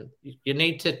try and you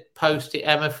need to post it,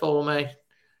 Emma, for me.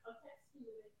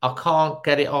 I can't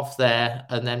get it off there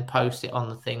and then post it on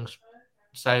the things.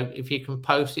 So if you can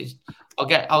post it,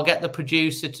 I'll get the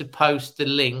producer to post the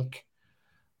link,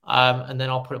 and then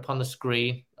I'll put it up on the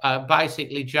screen.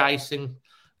 Basically, Jason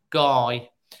Guy,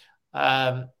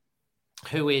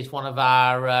 who is one of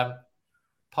our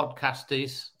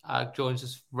podcasters, joins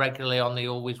us regularly on the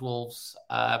Always Wolves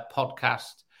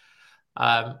podcast.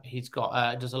 He's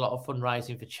got does a lot of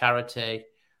fundraising for charity.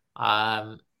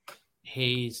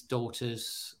 His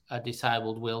daughter's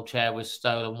disabled wheelchair was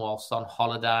stolen whilst on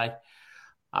holiday.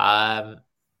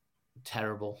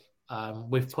 Terrible.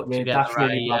 We've put together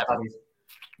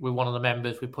with one of the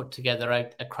members. We put together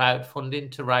a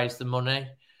crowdfunding to raise the money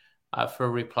for a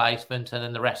replacement, and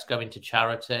then the rest go into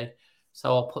charity.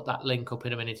 So I'll put that link up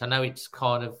in a minute. I know it's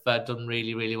kind of done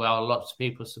really, really well. Lots of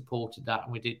people supported that,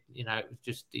 and we did.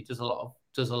 It does a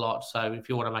lot. So if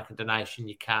you want to make a donation,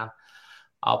 you can.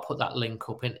 I'll put that link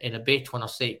up in a bit when I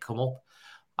see it come up.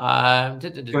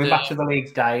 Going back to the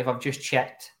leagues, Dave, I've just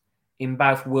checked. In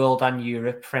both world and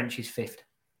Europe, French is 5th.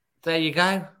 There you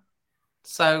go.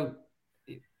 So,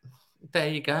 there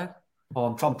you go. Oh,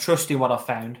 I'm trusting what I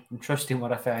found. Oh,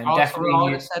 Definitely, I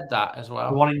would have said that as well.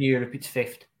 The one in Europe, it's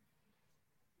 5th.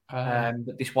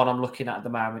 But this one I'm looking at the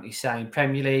moment is saying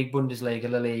Premier League, Bundesliga,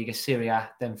 La Liga, Serie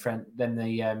A, then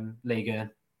the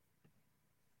Liga.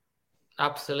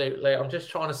 Absolutely. I'm just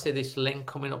trying to see this link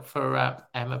coming up for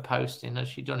Emma posting. Has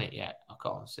she done it yet? I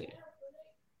can't see it.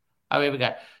 Oh, here we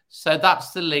go. So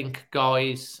that's the link,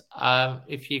 guys.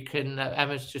 If you can,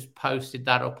 Emma's just posted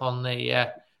that up on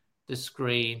the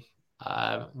screen,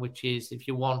 which is if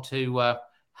you want to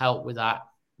help with that,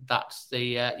 that's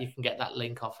the you can get that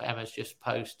link off Emma's just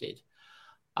posted.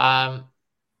 I'm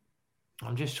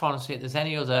just trying to see if there's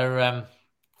any other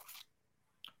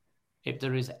if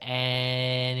there is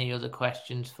any other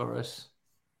questions for us.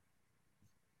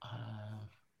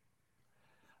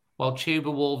 Well, Tuber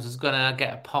Wolves is going to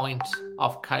get a point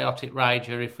off Chaotic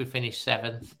Rager if we finish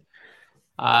 7th.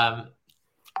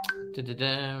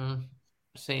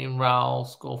 Seeing Raul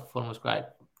score for fun was great.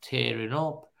 Tearing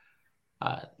up.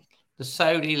 The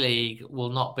Saudi League will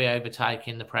not be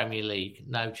overtaking the Premier League.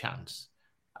 No chance.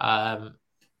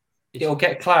 It'll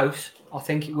get close. I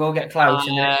think it will get close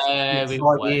in the next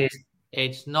 5 years.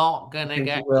 It's not going to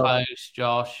get close,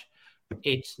 Josh.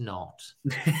 It's not.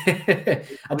 I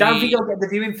don't think you'll get the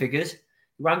viewing figures.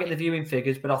 You won't get the viewing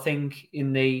figures, but I think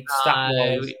in the stat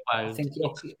wise, I think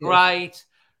it's great.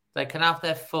 They can have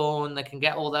their fun. They can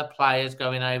get all their players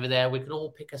going over there. We can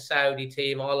all pick a Saudi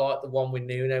team. I like the one with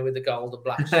Nuno with the gold and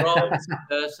black stripes,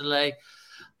 personally.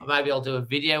 Maybe I'll do a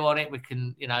video on it. We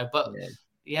can, but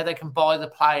yeah, they can buy the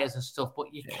players and stuff,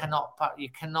 but you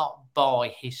cannot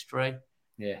buy history.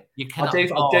 Yeah, I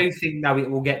do think now it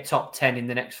will get top 10 in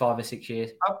the next 5 or 6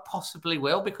 years. I possibly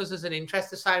will, because there's an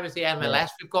interest, the same as the MLS. Yeah.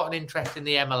 We've got an interest in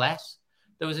the MLS.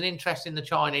 There was an interest in the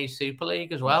Chinese Super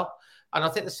League as well, and I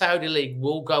think the Saudi League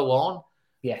will go on.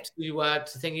 Yeah,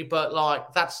 to think, but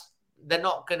it's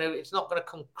not going to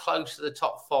come close to the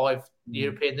top 5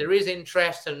 European. There is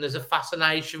interest and there's a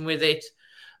fascination with it,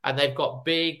 and they've got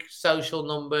big social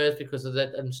numbers because of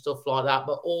that and stuff like that.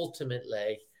 But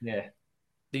ultimately,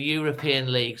 the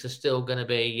European leagues are still going to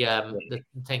be the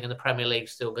thing, and the Premier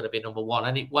League's still going to be number 1,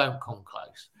 and it won't come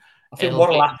close. I think what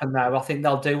will happen now, I think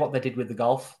they'll do what they did with the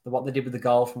golf, and what they've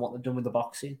done with the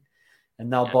boxing,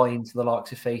 and they'll buy into the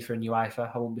likes of FIFA and UEFA.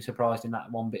 I wouldn't be surprised in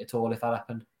that one bit at all if that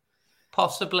happened.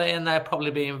 Possibly, and they'll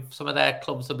probably be some of their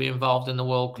clubs will be involved in the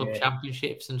World Club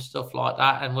Championships and stuff like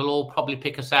that, and we'll all probably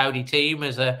pick a Saudi team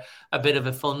as a bit of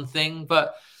a fun thing.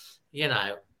 But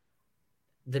there's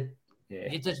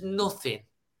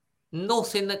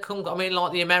nothing that comes. I mean,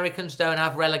 like the Americans don't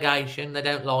have relegation; they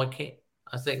don't like it.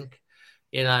 I think,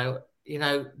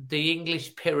 the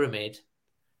English pyramid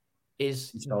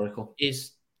is historical,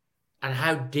 and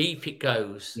how deep it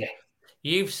goes. Yeah,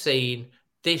 you've seen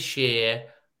this year.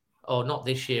 Or not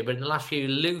this year, but in the last few,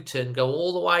 Luton go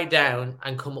all the way down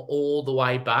and come all the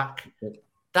way back.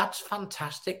 That's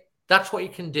fantastic. That's what you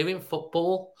can do in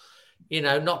football.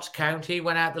 Notts County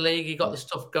went out the league. You got the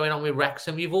stuff going on with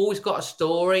Wrexham. You've always got a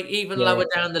story. Even lower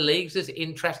down the leagues, there's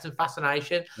interest and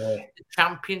fascination. Yeah. The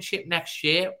Championship next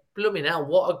year, blooming hell,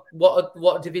 what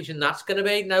a division that's going to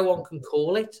be. No one can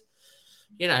call it.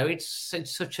 It's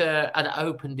such an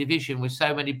open division with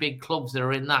so many big clubs that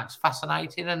are in that. It's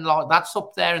fascinating, and that's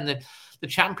up there. And the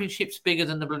Championship's bigger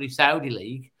than the bloody Saudi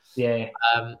League. Yeah.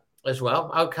 As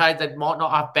well. Okay, they might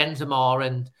not have Benzema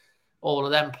and all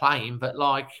of them playing, but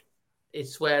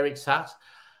it's where it's at.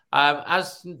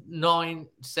 As Nine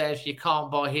says, you can't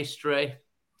buy history.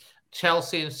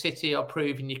 Chelsea and City are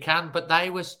proving you can, but they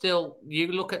were still, you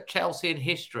look at Chelsea in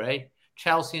history,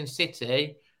 Chelsea and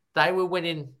City, they were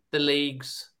winning the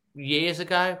leagues years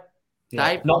ago.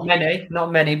 Yeah. Not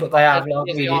many, but they have.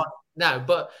 No,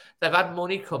 but they've had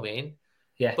money come in.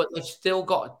 Yeah. But they've still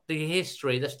got the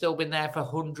history. They've still been there for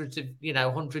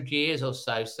 100 years or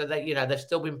so. So that, they've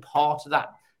still been part of that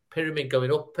pyramid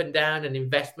going up and down, and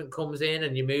investment comes in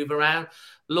and you move around.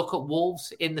 Look at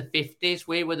Wolves in the 50s.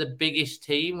 We were the biggest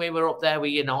team. We were up there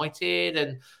with United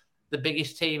and the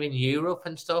biggest team in Europe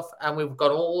and stuff. And we've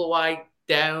gone all the way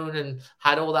down and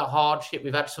had all that hardship.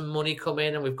 We've had some money come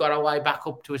in and we've got our way back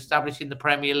up to establishing the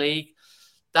Premier League.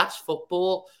 That's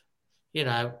football.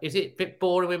 Is it a bit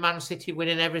boring with Man City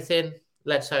winning everything?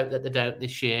 Let's hope that they don't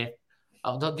this year.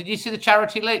 Did you see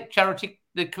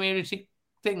the community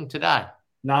thing today?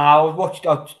 No,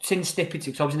 I've seen snippets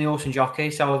because I was in the horse and jockey,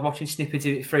 so I was watching snippets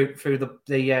of it through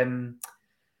the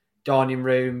dining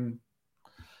room.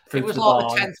 It was like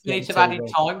the 10th minute of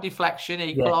added time, deflection,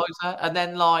 equaliser, and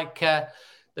then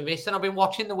the miss. And I've been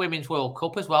watching the Women's World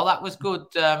Cup as well. That was good.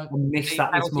 I missed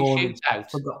that this morning.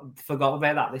 Forgot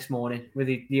about that this morning with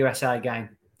the USA game.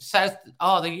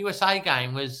 The USA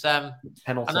game was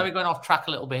penalty. I know we're going off track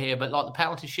a little bit here, but like the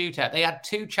penalty shootout, they had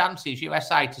 2 chances,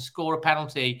 USA, to score a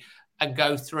penalty and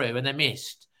go through, and they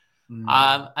missed.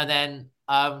 And then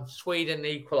Sweden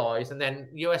equalised, and then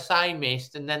USA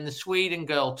missed, and then the Sweden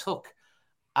girl took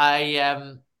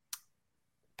the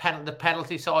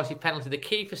decisive penalty. The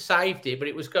keeper saved it, but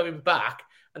it was going back,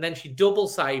 and then she double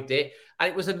saved it, and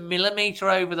it was a millimetre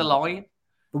over the line.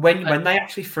 But when they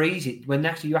actually freeze it,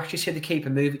 you actually see the keeper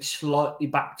move it slightly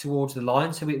back towards the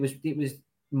line, so it was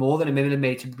more than a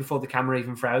millimetre before the camera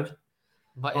even froze.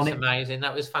 But it's amazing.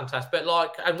 That was fantastic.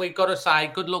 But and we've got to say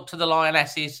good luck to the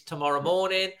Lionesses tomorrow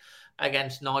morning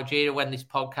against Nigeria when this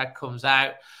podcast comes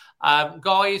out.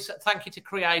 Guys, thank you to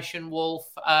Creation Wolf.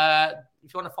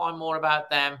 If you want to find more about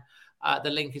them, the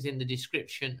link is in the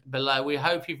description below. We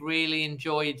hope you've really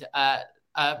enjoyed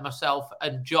myself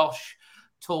and Josh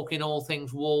talking all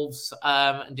things Wolves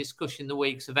and discussing the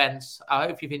week's events. I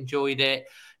hope you've enjoyed it.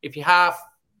 If you have,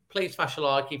 please smash a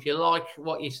like. If you like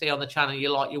what you see on the channel, you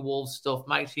like your Wolves stuff,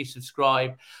 make sure you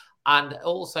subscribe. And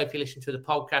also, if you listen to the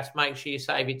podcast, make sure you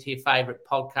save it to your favourite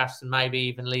podcast and maybe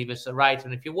even leave us a rating.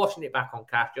 And if you're watching it back on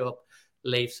Catch Up,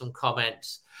 leave some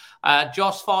comments.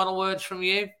 Josh, final words from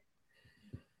you?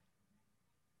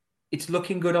 It's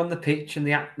looking good on the pitch.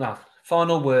 And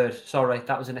final word. Sorry,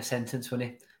 that was in a sentence,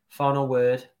 wasn't it? Final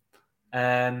word.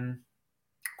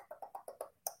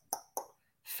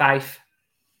 Faith.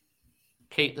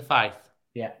 Keep the faith.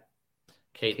 Yeah.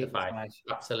 Keep the faith.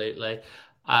 Absolutely.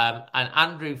 And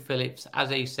Andrew Phillips, as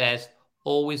he says,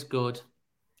 always good.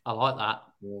 I like that.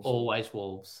 Wolves. Always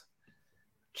Wolves.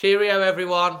 Cheerio,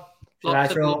 everyone.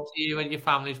 Lots of love to you and your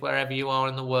families wherever you are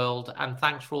in the world. And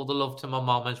thanks for all the love to my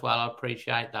mom as well. I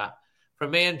appreciate that.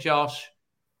 From me and Josh,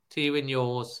 to you and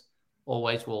yours,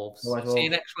 always Wolves. See you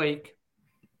next week.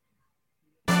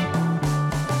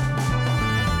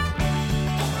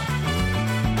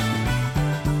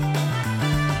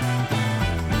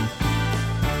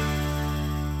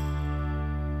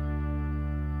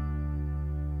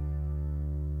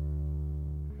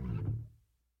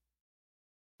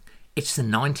 It's the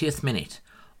 90th minute.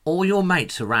 All your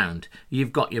mates around.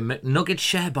 You've got your McNugget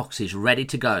share boxes ready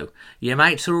to go. Your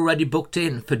mates are already booked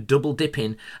in for double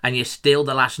dipping and you steal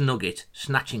the last nugget,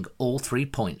 snatching all 3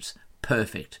 points.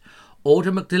 Perfect.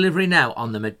 Order McDelivery now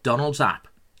on the McDonald's app.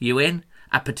 You in?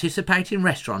 At participating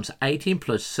restaurants, 18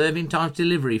 plus serving times,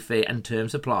 delivery fee and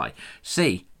terms apply.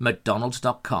 See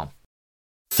mcdonalds.com.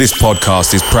 This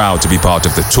podcast is proud to be part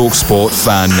of the TalkSport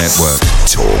Fan Network.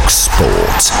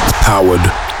 TalkSport. Powered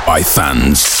by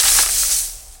fans.